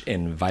rich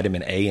in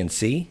vitamin A and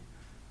C.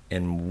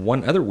 And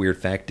one other weird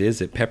fact is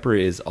that pepper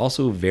is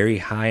also very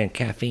high in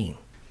caffeine.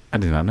 I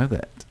did not know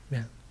that.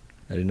 Yeah,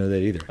 I didn't know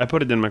that either. I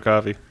put it in my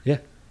coffee. Yeah.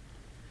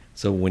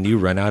 So when you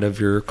run out of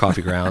your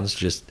coffee grounds,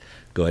 just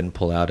go ahead and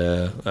pull out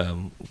a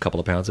couple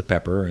of pounds of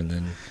pepper and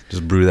then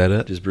Just brew that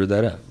up. just brew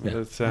that up. Yeah.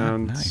 That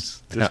sounds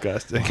nice.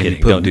 disgusting.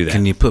 Kidding. Don't do that.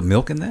 Can you put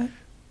milk in that?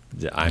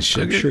 I'm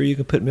sugar? sure you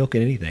can put milk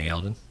in anything,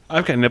 Eldon.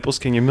 I've got nipples.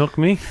 Can you milk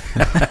me?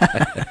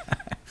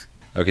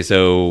 Okay,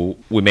 so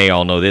we may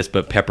all know this,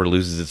 but pepper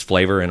loses its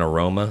flavor and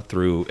aroma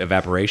through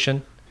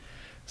evaporation.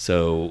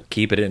 So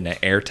keep it in an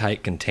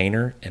airtight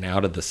container and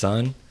out of the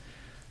sun.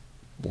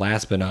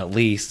 Last but not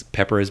least,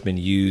 pepper has been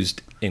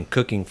used in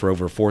cooking for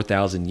over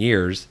 4,000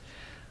 years,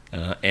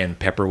 and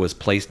pepper was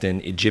placed in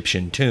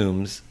Egyptian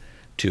tombs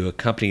to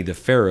accompany the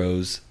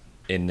pharaohs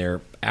in their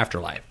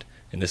afterlife.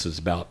 And this was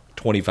about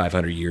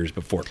 2,500 years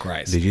before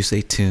Christ. Did you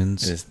say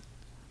tunes? And it's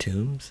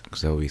tombs, Because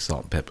that would be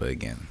salt and pepper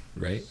again.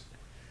 right?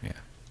 Yeah.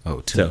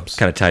 Oh, So tunes.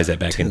 kind of ties that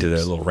back into the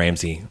Tunes. little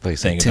Ramsey Like you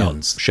said, thing about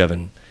tunes.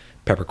 shoving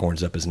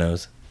peppercorns up his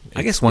nose.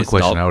 I guess one It's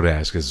question all- I would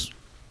ask is,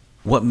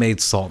 what made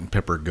salt and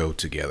pepper go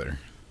together?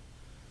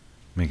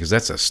 I mean, because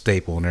that's a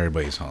staple in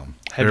everybody's home.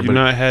 Have Everybody-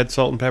 you not had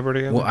salt and pepper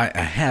together? Well, I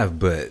have,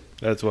 but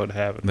That's what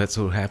happened. that's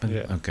what happened?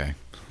 Yeah. Okay.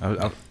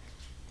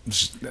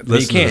 Just you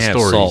listen to can't the have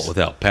stories. salt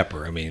without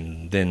pepper. I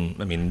mean,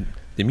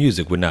 the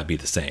music would not be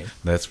the same.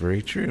 That's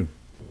very true.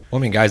 Well,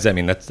 I mean, guys,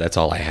 that's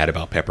all I had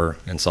about pepper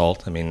and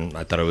salt. I mean,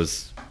 I thought it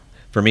was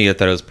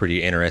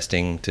pretty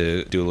interesting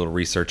to do a little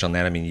research on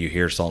that. I mean, you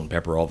hear salt and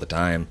pepper all the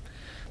time,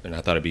 and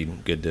I thought it'd be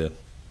good to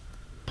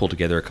pull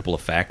together a couple of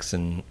facts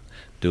and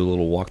do a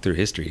little walk through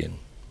history, and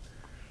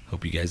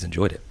hope you guys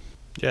enjoyed it.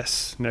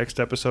 Yes. Next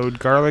episode,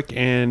 garlic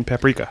and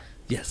paprika.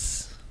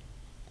 Yes.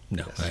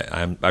 No,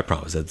 I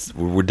promise.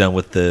 We're done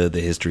with the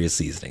history of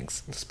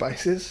seasonings.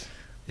 Spices?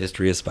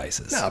 History of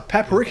spices. No,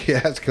 paprika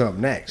has to come up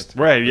next.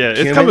 Right, yeah. It's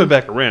Cumin? coming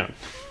back around.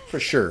 For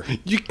sure.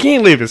 You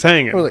can't leave us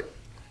hanging. We're like,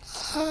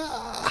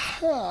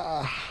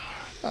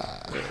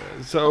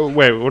 So,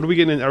 wait, what are we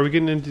getting in? Are we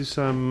getting into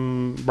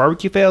some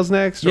barbecue fails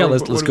next? Yeah, Or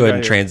let's what go do we ahead got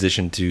and here?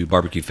 transition to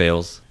barbecue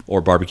fails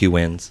or barbecue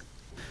wins.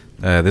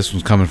 This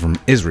one's coming from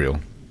Israel,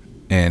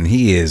 and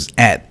he is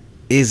at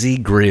Izzy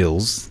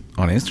Grills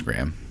on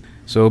Instagram.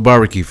 So,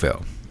 barbecue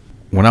fell.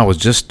 When I was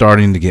just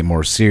starting to get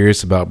more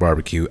serious about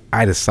barbecue,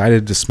 I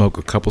decided to smoke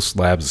a couple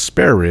slabs of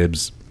spare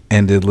ribs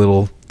and did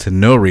little to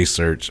no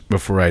research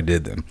before I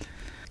did them.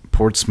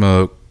 Poured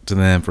smoke to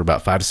them for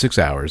about 5 to 6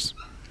 hours,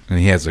 and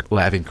he has a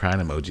laughing crying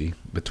emoji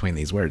between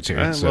these words here.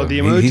 Well, so the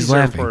he- emojis he's are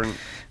laughing. important.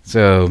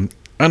 So,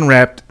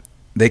 unwrapped,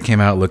 they came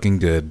out looking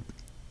good,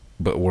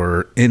 but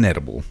were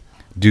inedible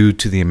due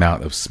to the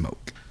amount of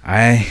smoke.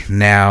 I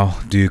now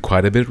do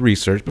quite a bit of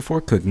research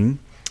before cooking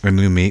a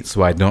new meat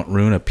so I don't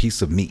ruin a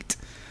piece of meat.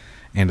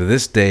 And to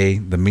this day,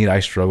 the meat I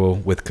struggle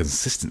with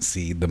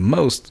consistency the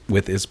most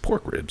with is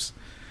pork ribs.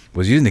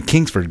 Was using the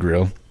Kingsford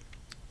grill.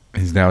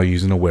 He's now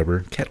using a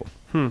Weber kettle.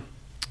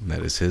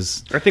 That is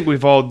his. I think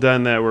we've all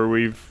done that where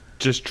we've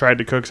just tried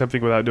to cook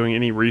something without doing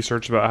any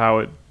research about how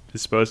it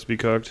is supposed to be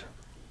cooked.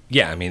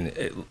 Yeah, I mean,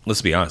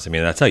 let's be honest. I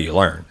mean, that's how you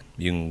learn.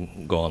 You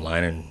can go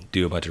online and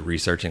do a bunch of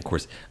research. And of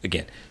course,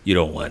 again, you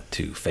don't want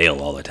to fail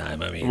all the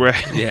time. I mean,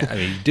 Right. yeah, I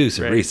mean, do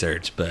some Right.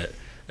 research, but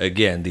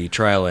again, the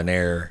trial and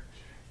error,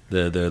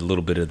 the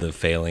little bit of the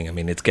failing, I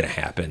mean, it's going to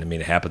happen. I mean,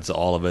 it happens to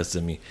all of us. I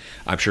mean,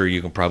 I'm sure you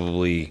can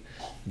probably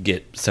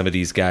get some of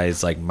these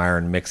guys like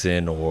Myron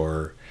Mixon,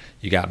 or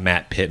you got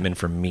Matt Pittman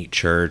from Meat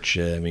Church.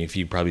 I mean, if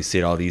you probably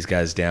sit all these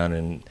guys down,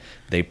 and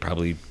they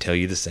probably tell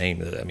you the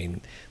same. I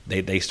mean,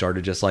 they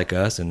started just like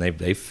us, and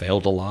they've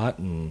failed a lot,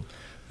 and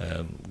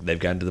they've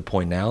gotten to the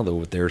point now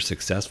that they're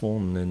successful,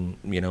 and then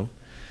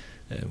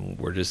and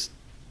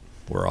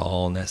we're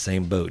all in that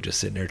same boat, just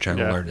sitting there trying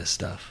to Yeah. learn this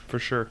stuff. For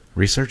sure.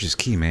 Research is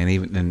key, man.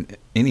 Even in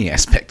any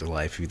aspect of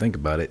life, if you think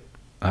about it.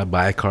 I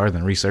buy a car,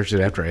 then research it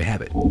after I have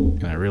it,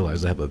 and I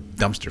realize I have a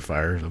dumpster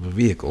fire of a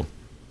vehicle,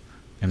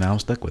 and now I'm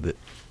stuck with it.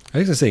 I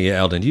was gonna say, yeah,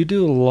 Eldon, you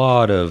do a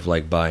lot of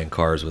like buying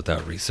cars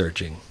without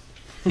researching.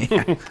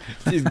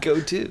 His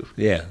go-to.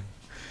 Yeah,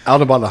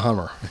 Out about the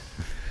Hummer.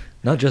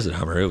 not just a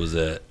Hummer; it was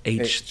a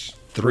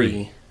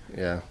H3.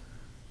 Yeah.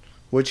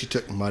 Which you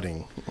took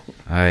mudding.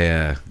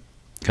 I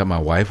got my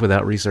wife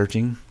without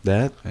researching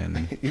that,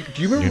 and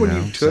Do you remember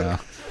when you took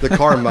the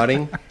car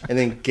mudding and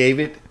then gave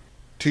it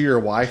to your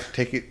wife to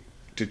take it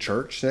to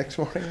church the next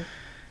morning?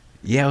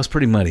 yeah, it was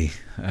pretty muddy.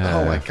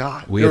 Oh my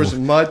God. we There had- was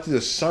mud through the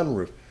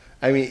sunroof.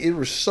 I mean, it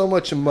was so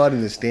much mud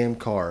in this damn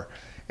car.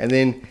 And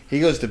then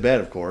he goes to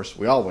bed, of course.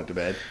 We all went to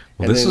bed.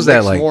 Well, and this then was next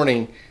at, like-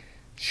 morning,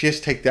 she has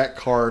to take that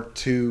car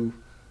to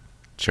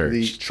church.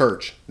 the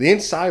church. The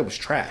inside was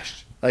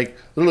trashed. Like,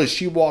 literally,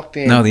 she walked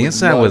in. No, the with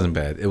inside mud. wasn't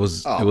bad. It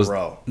was. Oh, it was.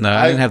 bro. No,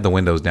 I didn't have the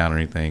windows down or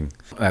anything.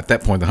 At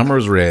that point, the Hummer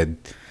was red.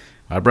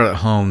 I brought it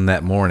home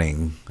that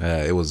morning.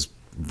 It was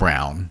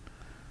brown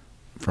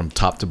from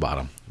top to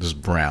bottom,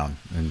 just brown.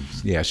 And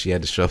yeah, she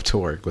had to show up to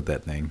work with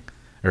that thing,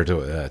 or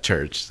to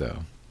church.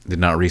 So did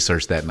not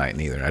research that night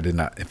neither. I did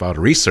not. If I would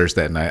have researched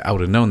that night, I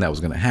would have known that was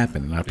going to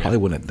happen, and I probably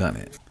wouldn't have done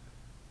it.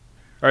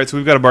 All right, so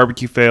we've got a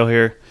barbecue fail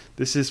here.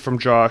 This is from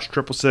Josh,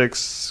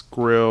 666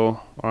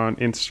 Grill on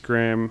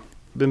Instagram.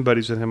 Been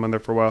buddies with him on there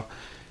for a while.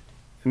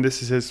 And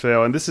this is his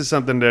fail. And this is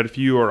something that if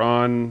you are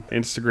on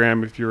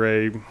Instagram, if you're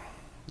a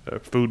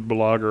food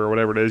blogger or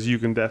whatever it is, you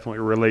can definitely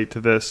relate to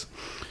this.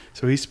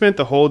 So he spent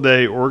the whole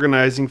day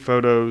organizing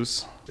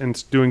photos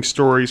and doing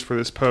stories for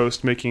this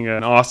post, making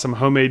an awesome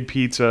homemade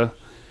pizza,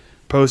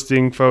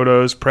 posting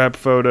photos, prep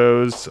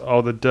photos,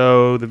 all the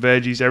dough, the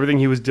veggies, everything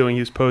he was doing,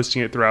 he was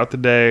posting it throughout the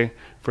day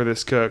for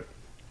this cook.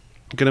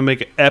 Gonna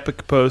make an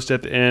epic post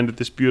at the end of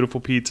this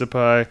beautiful pizza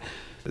pie.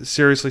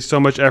 Seriously, so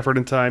much effort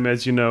and time,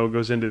 as you know,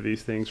 goes into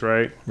these things,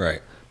 right?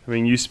 Right. I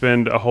mean, you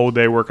spend a whole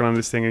day working on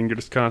this thing, and you're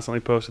just constantly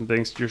posting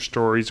things, your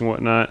stories and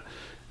whatnot,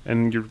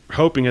 and you're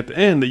hoping at the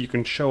end that you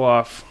can show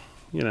off,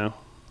 the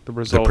The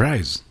result.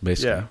 prize,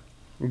 basically. Yeah,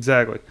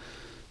 exactly.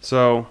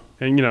 So,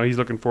 and he's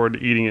looking forward to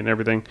eating it and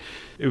everything.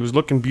 It was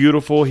looking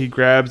beautiful. He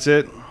grabs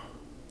it.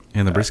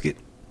 And the brisket.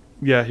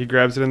 Yeah, he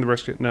grabs it in the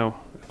brisket. No.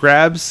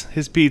 Grabs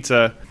his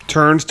pizza,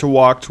 turns to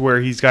walk to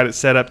where he's got it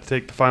set up to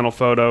take the final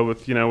photo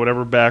with,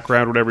 whatever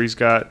background, whatever he's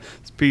got.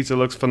 His pizza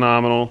looks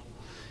phenomenal.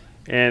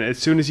 And as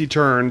soon as he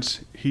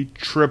turns, he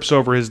trips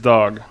over his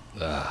dog.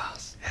 Ugh.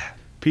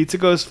 Pizza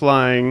goes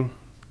flying,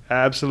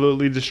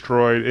 absolutely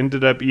destroyed.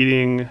 Ended up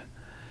eating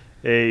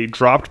a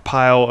dropped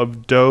pile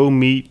of dough,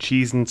 meat,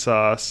 cheese, and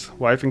sauce.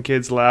 Wife and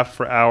kids laughed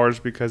for hours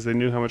because they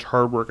knew how much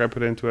hard work I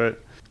put into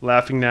it.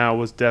 Laughing now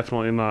was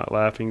definitely not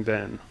laughing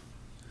then.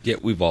 Yeah,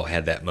 we've all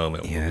had that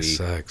moment Yeah, where it we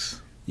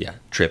sucks.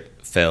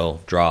 tripped,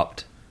 fell,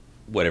 dropped,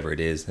 whatever it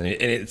is, and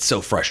it's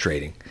so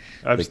frustrating.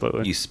 Absolutely.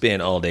 Like, you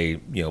spend all day,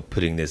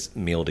 putting this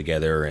meal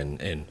together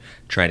and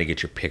trying to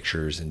get your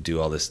pictures and do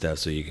all this stuff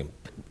so you can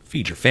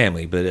feed your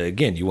family. But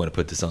again, you want to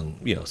put this on,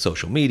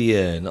 social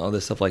media and all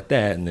this stuff like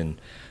that, and then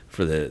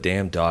for the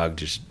damn dog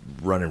just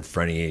run in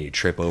front of you and you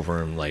trip over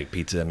him like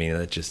pizza. I mean,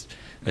 that's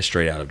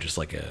straight out of just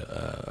like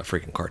a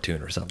freaking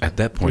cartoon or something. At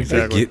that point,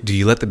 Exactly. do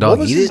you let the What dog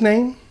was eat his it?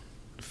 name?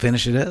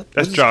 Finish it up?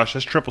 That's Josh.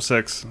 That's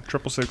 666.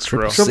 666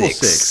 Grill. Triple-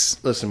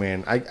 666. Listen,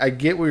 man, I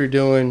get what you're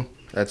doing.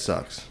 That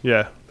sucks.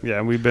 Yeah,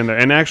 we've been there.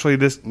 And actually,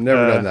 this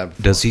Never done that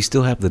before. Does he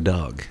still have the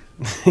dog?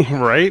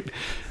 right?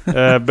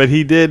 But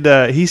he did.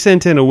 He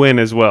sent in a win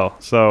as well.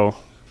 So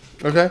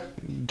Okay.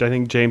 I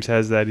think James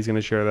has that. He's going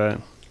to share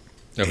that.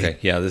 Okay,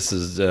 yeah, this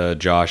is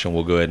Josh, and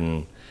we'll go ahead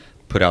and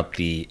put out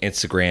the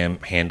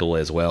Instagram handle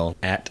as well,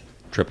 at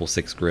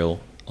 666 Grill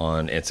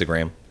on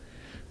Instagram.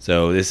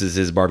 So this is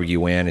his barbecue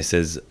win. He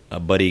says a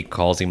buddy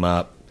calls him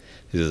up.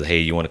 He says, hey,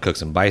 you want to cook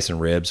some bison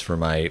ribs for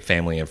my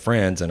family and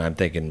friends? And I'm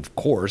thinking, of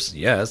course,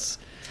 yes.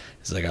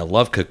 He's like, I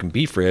love cooking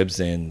beef ribs,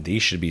 and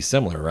these should be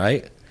similar,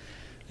 right?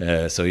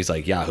 So he's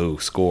like, Yahoo,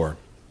 score.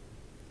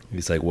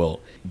 He's like, well,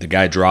 the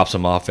guy drops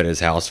him off at his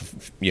house,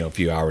 a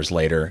few hours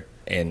later,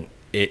 and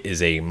it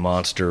is a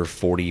monster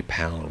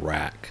 40-pound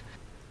rack.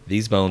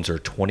 These bones are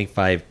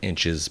 25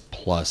 inches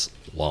plus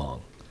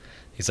long.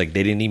 He's like,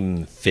 they didn't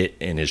even fit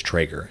in his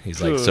Traeger.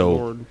 He's like, Good so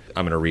Lord.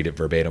 I'm going to read it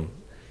verbatim.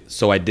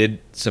 So I did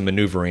some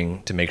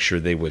maneuvering to make sure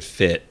they would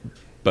fit,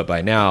 but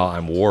by now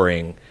I'm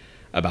worrying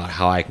about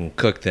how I can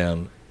cook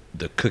them,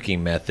 the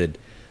cooking method,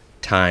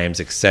 times,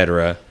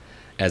 etc.,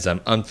 as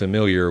I'm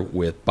unfamiliar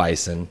with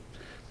bison,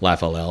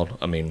 laugh out loud.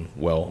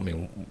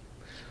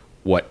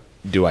 What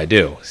do I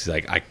do? He's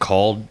like, I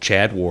called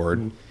Chad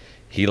Ward.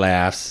 He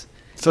laughs.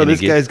 So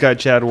this guy's got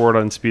Chad Ward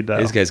on speed dial.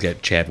 This guy's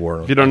got Chad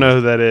Ward. If you don't know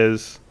who that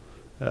is,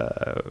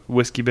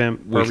 Whiskey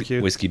Bent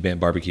Barbecue. Whiskey Bent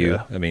Barbecue.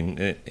 Yeah. I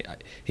mean,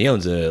 he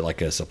owns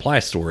a supply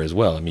store as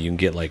well. I mean, you can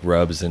get like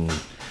rubs and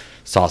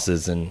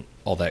sauces and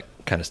all that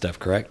kind of stuff.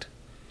 Correct?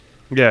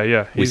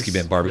 Yeah. Whiskey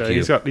Bent Barbecue.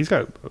 Yeah, he's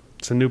got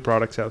some new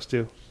products out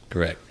too.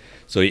 Correct.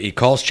 So he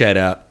calls Chad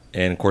up,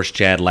 and of course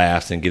Chad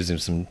laughs and gives him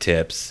some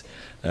tips.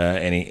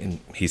 And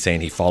he's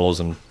saying he follows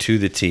him to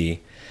the T.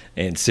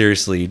 And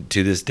seriously,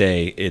 to this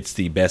day, it's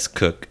the best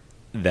cook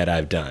that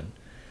I've done.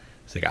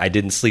 It's like I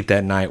didn't sleep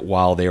that night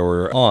while they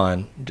were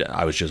on.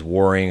 I was just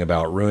worrying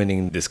about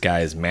ruining this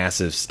guy's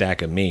massive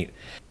stack of meat.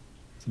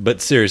 But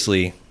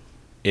seriously,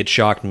 it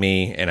shocked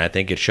me, and I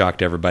think it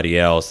shocked everybody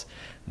else.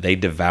 They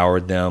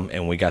devoured them,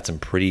 and we got some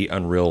pretty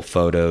unreal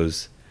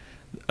photos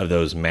of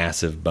those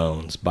massive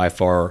bones. By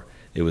far,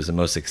 it was the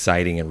most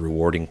exciting and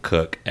rewarding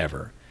cook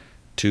ever.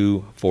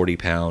 2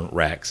 40-pound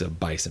racks of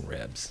bison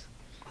ribs.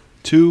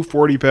 2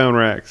 40-pound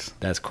racks.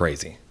 That's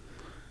crazy.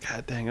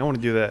 God dang, I want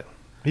to do that.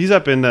 He's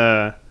up in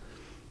Canada.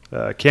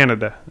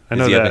 I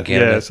know Is he that. up in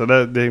Canada? Yeah, so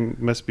that they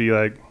must be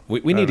like.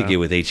 We need to get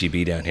with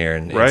HEB down here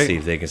and Right? see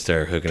if they can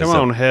start hooking Come us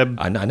up. on, Heb.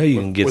 I know you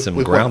can get With- some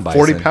with ground what,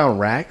 bison. 40-pound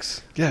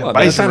racks? Yeah, Well,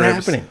 That's bison not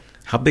ribs. happening.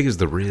 How big is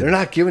the rib? They're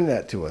not giving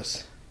that to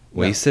us.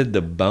 Well, he said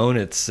the bone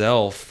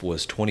itself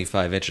was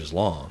 25 inches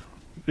long.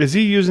 Is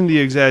he using the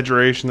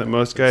exaggeration that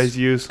most guys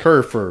use?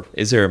 Curve for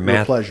Is there a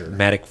Real pleasure.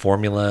 mathematic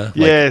formula? Like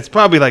Yeah, it's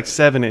probably like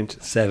 7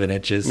 inches. 7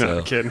 inches. No, So.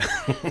 I'm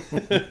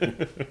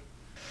kidding.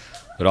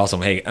 But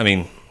awesome. Hey, I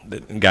mean,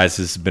 guys,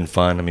 this has been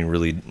fun. I mean,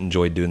 really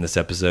enjoyed doing this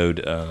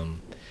episode.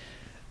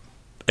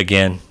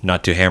 Again,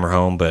 not to hammer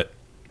home, but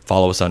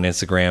follow us on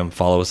Instagram,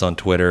 follow us on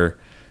Twitter,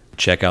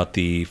 check out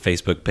the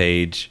Facebook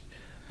page.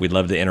 We'd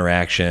love the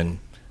interaction.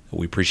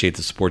 We appreciate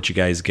the support you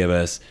guys give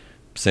us.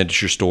 Send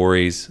us your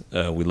stories.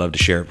 We'd love to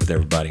share it with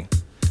everybody.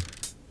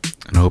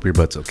 And I hope your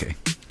butt's okay.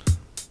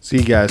 See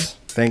you guys.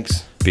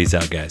 Thanks. Peace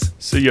out, guys.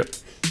 See ya.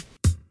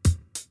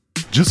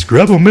 Just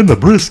grab them in the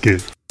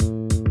brisket.